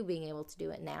you being able to do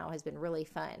it now has been really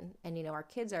fun. And, our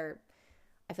kids are,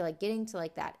 I feel like, getting to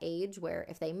like that age where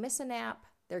if they miss a nap,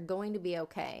 they're going to be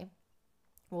okay.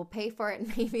 We'll pay for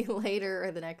it maybe later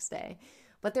or the next day,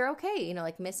 but they're okay,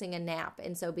 like missing a nap.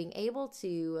 And so being able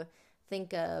to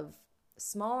think of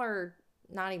smaller,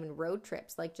 not even road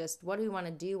trips, like just what do we want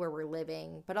to do where we're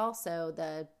living, but also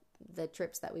the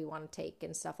trips that we want to take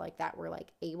and stuff like that. We're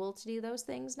like able to do those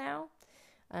things now.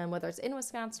 Whether it's in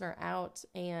Wisconsin or out.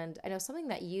 And I know something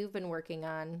that you've been working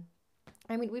on,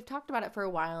 we've talked about it for a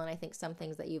while, and I think some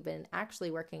things that you've been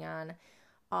actually working on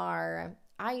are,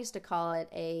 I used to call it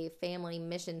a family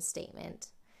mission statement.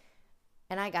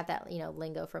 And I got that,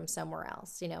 lingo from somewhere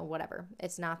else, whatever.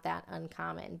 It's not that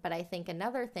uncommon. But I think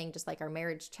another thing, just like our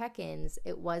marriage check-ins,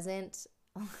 it wasn't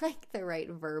like the right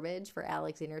verbiage for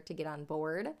Alexander to get on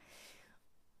board.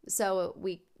 So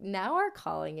we now are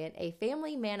calling it a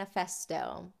family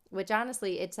manifesto, which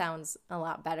honestly, it sounds a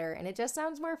lot better and it just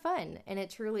sounds more fun, and it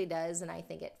truly does. And I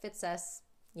think it fits us,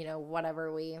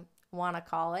 whatever we want to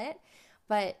call it.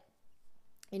 But,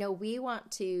 we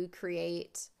want to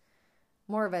create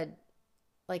more of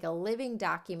a living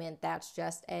document that's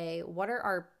just what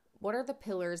are the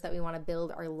pillars that we want to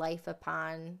build our life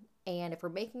upon? And if we're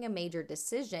making a major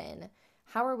decision,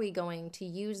 how are we going to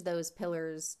use those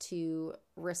pillars to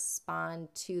respond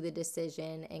to the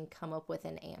decision and come up with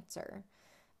an answer?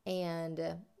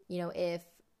 And, if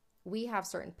we have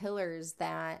certain pillars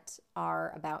that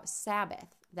are about Sabbath,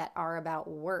 that are about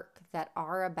work, that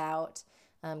are about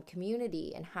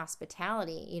community and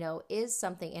hospitality, is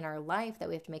something in our life that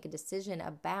we have to make a decision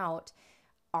about.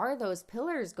 Are those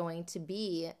pillars going to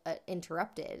be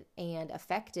interrupted and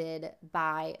affected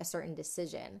by a certain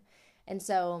decision? And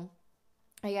so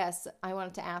I guess I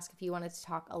wanted to ask if you wanted to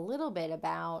talk a little bit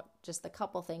about just the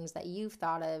couple things that you've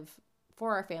thought of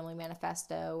for our family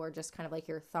manifesto, or just kind of like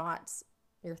your thoughts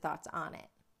on it.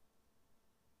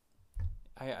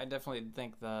 I definitely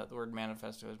think the word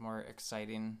manifesto is more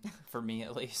exciting for me,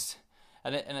 at least.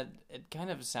 And it kind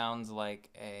of sounds like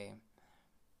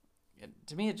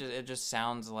to me it just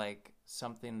sounds like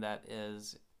something that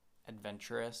is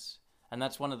adventurous. And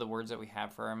that's one of the words that we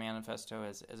have for our manifesto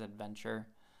is adventure.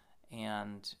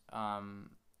 And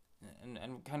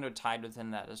kind of tied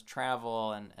within that is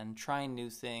travel and trying new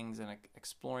things and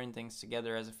exploring things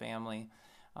together as a family.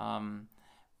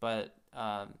 But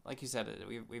like you said,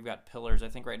 we've got pillars. I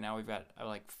think right now we've got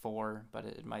like 4, but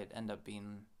it might end up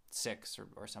being 6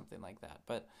 or something like that.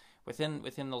 But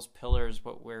within those pillars,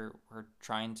 what we're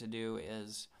trying to do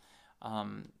is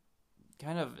kind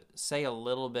of say a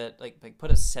little bit, like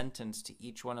put a sentence to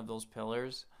each one of those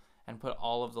pillars and put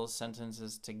all of those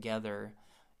sentences together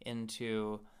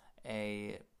into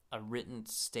a written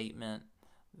statement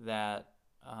that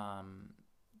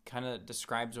kind of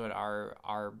describes what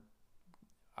our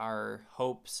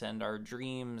hopes and our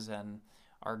dreams and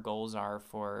our goals are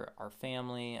for our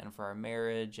family and for our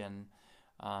marriage, and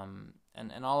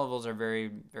all of those are very,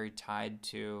 very tied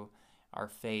to our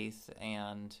faith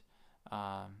and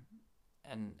kind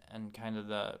of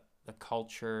the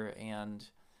culture and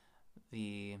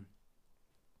the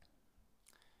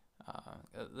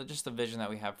just the vision that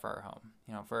we have for our home,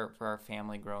 for our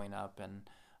family growing up, and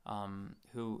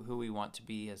who we want to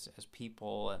be as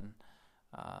people and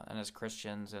as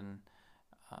Christians, and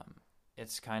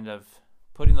it's kind of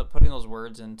putting those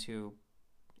words into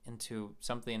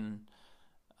something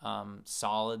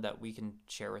solid that we can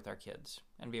share with our kids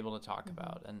and be able to talk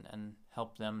about and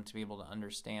help them to be able to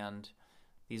understand.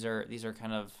 These are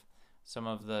kind of some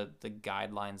of the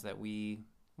guidelines that we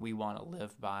want to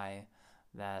live by,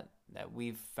 that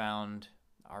we've found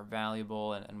are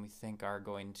valuable and we think are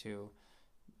going to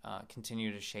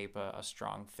continue to shape a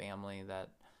strong family that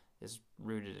is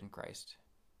rooted in Christ.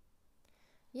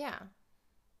 Yeah.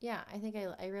 I think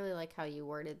I really like how you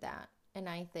worded that. And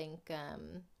I think,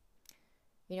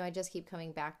 I just keep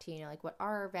coming back to, like, what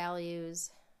are our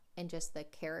values and just the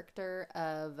character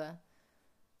of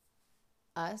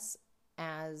us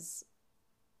as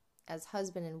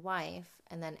husband and wife,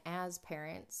 and then as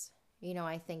parents.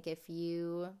 I think if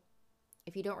you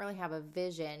don't really have a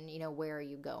vision, where are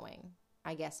you going,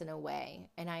 I guess, in a way.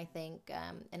 And I think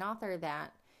an author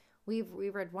that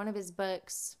we've read one of his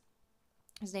books,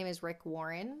 his name is Rick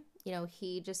Warren.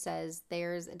 He just says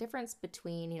there's a difference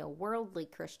between, worldly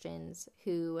Christians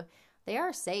who they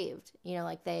are saved,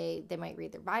 like they might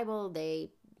read their Bible, they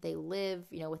live,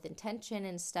 with intention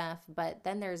and stuff, but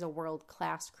then there's a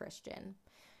world-class Christian.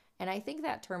 And I think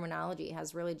that terminology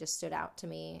has really just stood out to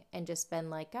me and just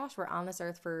been like, gosh, we're on this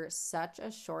earth for such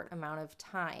a short amount of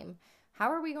time.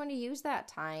 How are we going to use that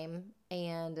time?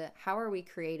 And how are we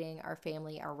creating our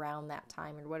family around that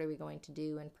time? And what are we going to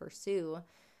do and pursue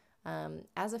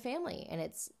as a family? And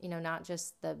it's, not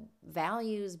just the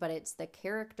values, but it's the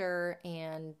character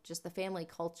and just the family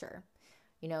culture.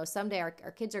 Someday our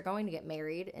kids are going to get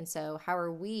married. And so how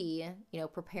are we,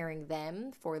 preparing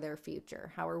them for their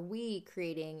future? How are we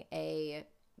creating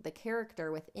the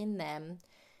character within them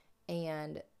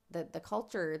and the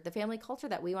culture, the family culture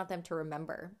that we want them to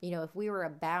remember? If we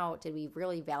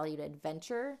really valued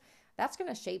adventure, that's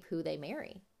going to shape who they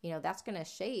marry. That's going to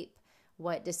shape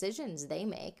what decisions they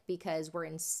make, because we're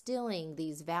instilling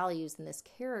these values and this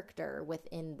character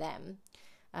within them.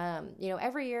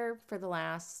 Every year for the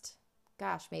last,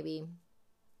 maybe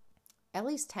at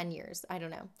least 10 years, I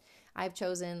don't know, I've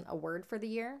chosen a word for the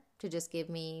year to just give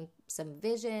me some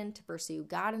vision to pursue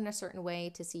God in a certain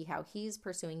way, to see how He's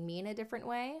pursuing me in a different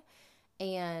way.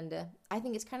 And I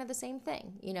think it's kind of the same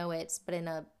thing, but in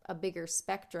a bigger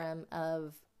spectrum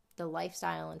of the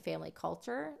lifestyle and family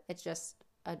culture. It's just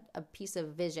a piece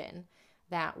of vision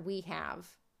that we have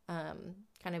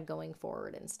kind of going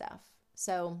forward and stuff.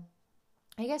 So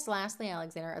I guess lastly,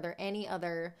 Alexander, are there any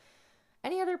other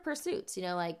pursuits?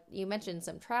 Like you mentioned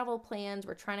some travel plans.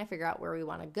 We're trying to figure out where we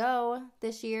want to go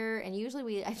this year. And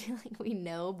usually I feel like we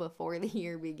know before the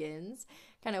year begins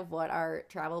kind of what our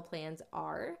travel plans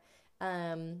are.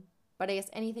 But I guess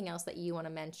anything else that you want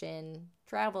to mention,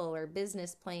 travel or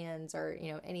business plans or,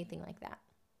 anything like that.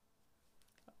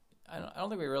 I don't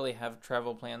think we really have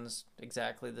travel plans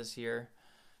exactly this year.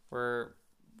 We're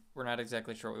not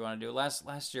exactly sure what we want to do.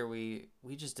 Last year we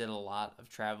just did a lot of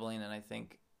traveling, and I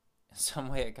think in some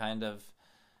way it kind of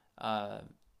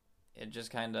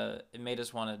it made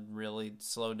us want to really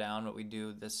slow down what we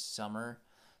do this summer.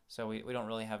 So we don't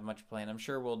really have much planned. I'm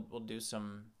sure we'll do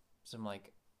some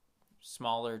like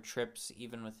smaller trips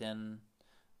even within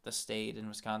the state in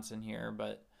Wisconsin here,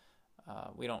 but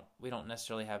we don't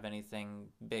necessarily have anything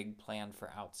big planned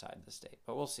for outside the state,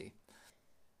 but we'll see.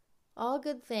 All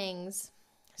good things.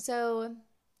 So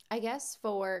I guess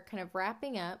for kind of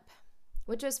wrapping up,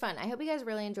 which was fun. I hope you guys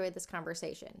really enjoyed this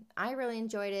conversation. I really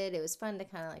enjoyed it. It was fun to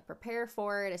kind of like prepare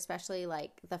for it, especially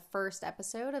like the first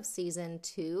episode of season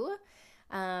 2.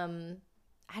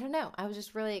 I don't know. I was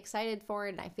just really excited for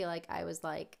it, and I feel like I was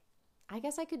like, I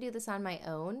guess I could do this on my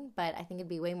own, but I think it'd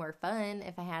be way more fun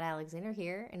if I had Alexander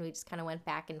here and we just kind of went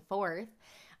back and forth.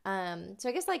 So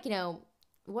I guess like,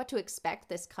 what to expect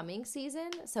this coming season.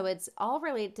 So it's all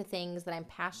related to things that I'm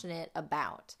passionate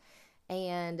about.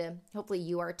 And hopefully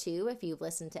you are too. If you've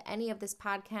listened to any of this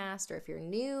podcast, or if you're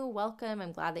new, welcome.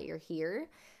 I'm glad that you're here.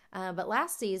 But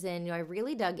last season, I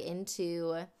really dug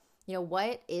into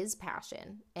what is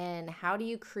passion, and how do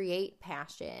you create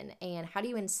passion, and how do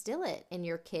you instill it in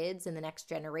your kids in the next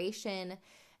generation,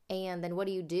 and then what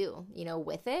do you do,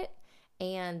 with it?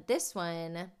 And this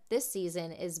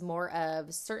season is more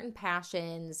of certain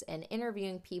passions and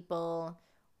interviewing people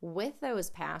with those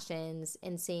passions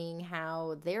and seeing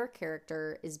how their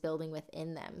character is building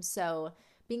within them. So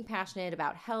being passionate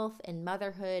about health and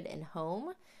motherhood and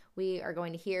home, we are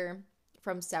going to hear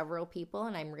from several people,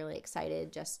 and I'm really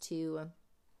excited just to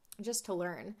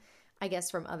learn, I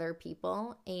guess, from other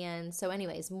people. And so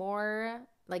anyways, more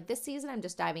like this season, I'm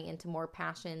just diving into more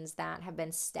passions that have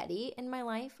been steady in my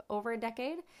life over a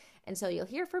decade. And so you'll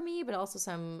hear from me, but also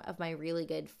some of my really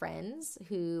good friends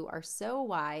who are so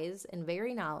wise and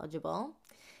very knowledgeable.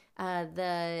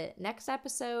 The next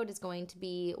episode is going to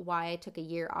be why I took a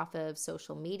year off of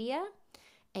social media.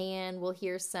 And we'll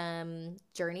hear some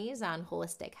journeys on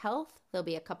holistic health. There'll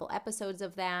be a couple episodes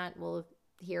of that. We'll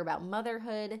hear about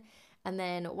motherhood. And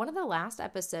then one of the last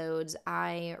episodes,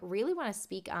 I really want to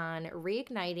speak on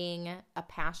reigniting a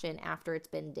passion after it's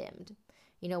been dimmed.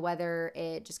 Whether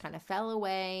it just kind of fell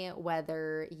away,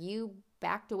 whether you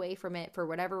backed away from it for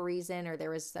whatever reason, or there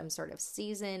was some sort of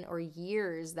season or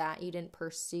years that you didn't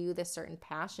pursue this certain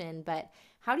passion. But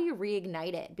how do you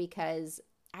reignite it? Because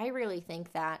I really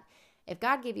think that if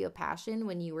God gave you a passion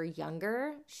when you were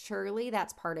younger, surely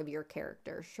that's part of your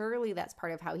character. Surely that's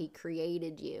part of how he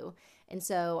created you. And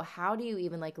so how do you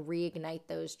even like reignite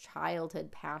those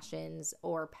childhood passions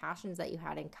or passions that you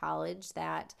had in college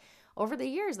that over the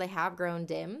years they have grown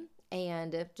dim?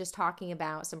 And just talking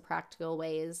about some practical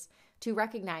ways to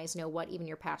recognize, what even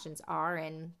your passions are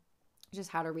and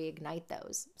just how to reignite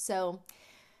those. So,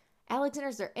 Alexander,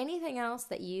 is there anything else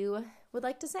that you would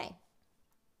like to say?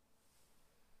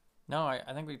 No, I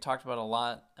think we talked about a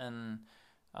lot, and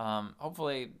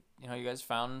hopefully, you guys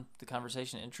found the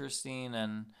conversation interesting,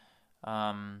 and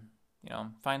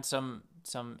find some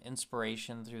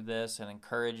inspiration through this and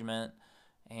encouragement,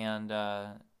 and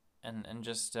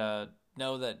just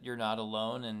know that you're not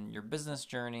alone in your business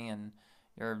journey and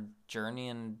your journey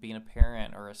in being a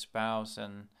parent or a spouse,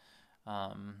 and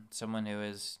someone who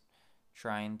is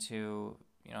trying to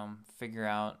figure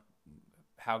out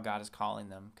how God is calling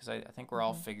them, because I think we're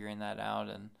all figuring that out,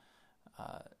 and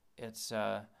I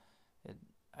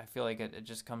feel like it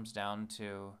just comes down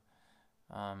to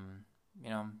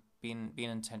being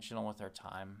intentional with our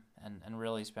time and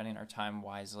really spending our time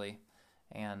wisely,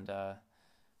 and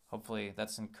hopefully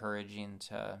that's encouraging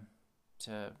to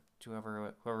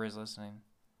whoever is listening.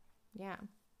 Yeah.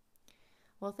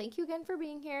 Well, thank you again for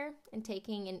being here and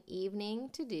taking an evening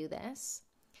to do this.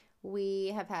 We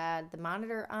have had the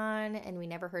monitor on, and we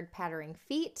never heard pattering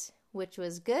feet, which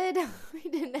was good. We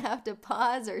didn't have to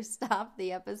pause or stop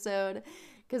the episode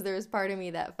because there was part of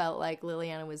me that felt like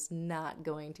Liliana was not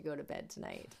going to go to bed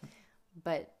tonight.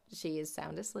 But she is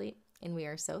sound asleep, and we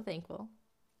are so thankful.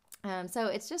 So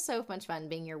it's just so much fun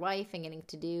being your wife and getting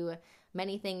to do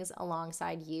many things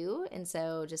alongside you. And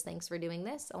so just thanks for doing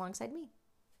this alongside me.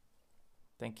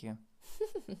 Thank you.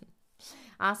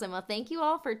 Awesome. Well, thank you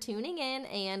all for tuning in,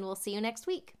 and we'll see you next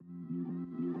week.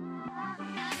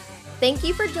 Thank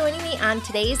you for joining me on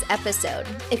today's episode.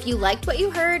 If you liked what you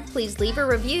heard, please leave a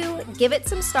review, give it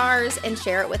some stars, and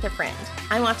share it with a friend.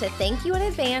 I want to thank you in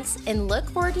advance and look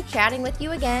forward to chatting with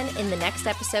you again in the next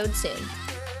episode soon.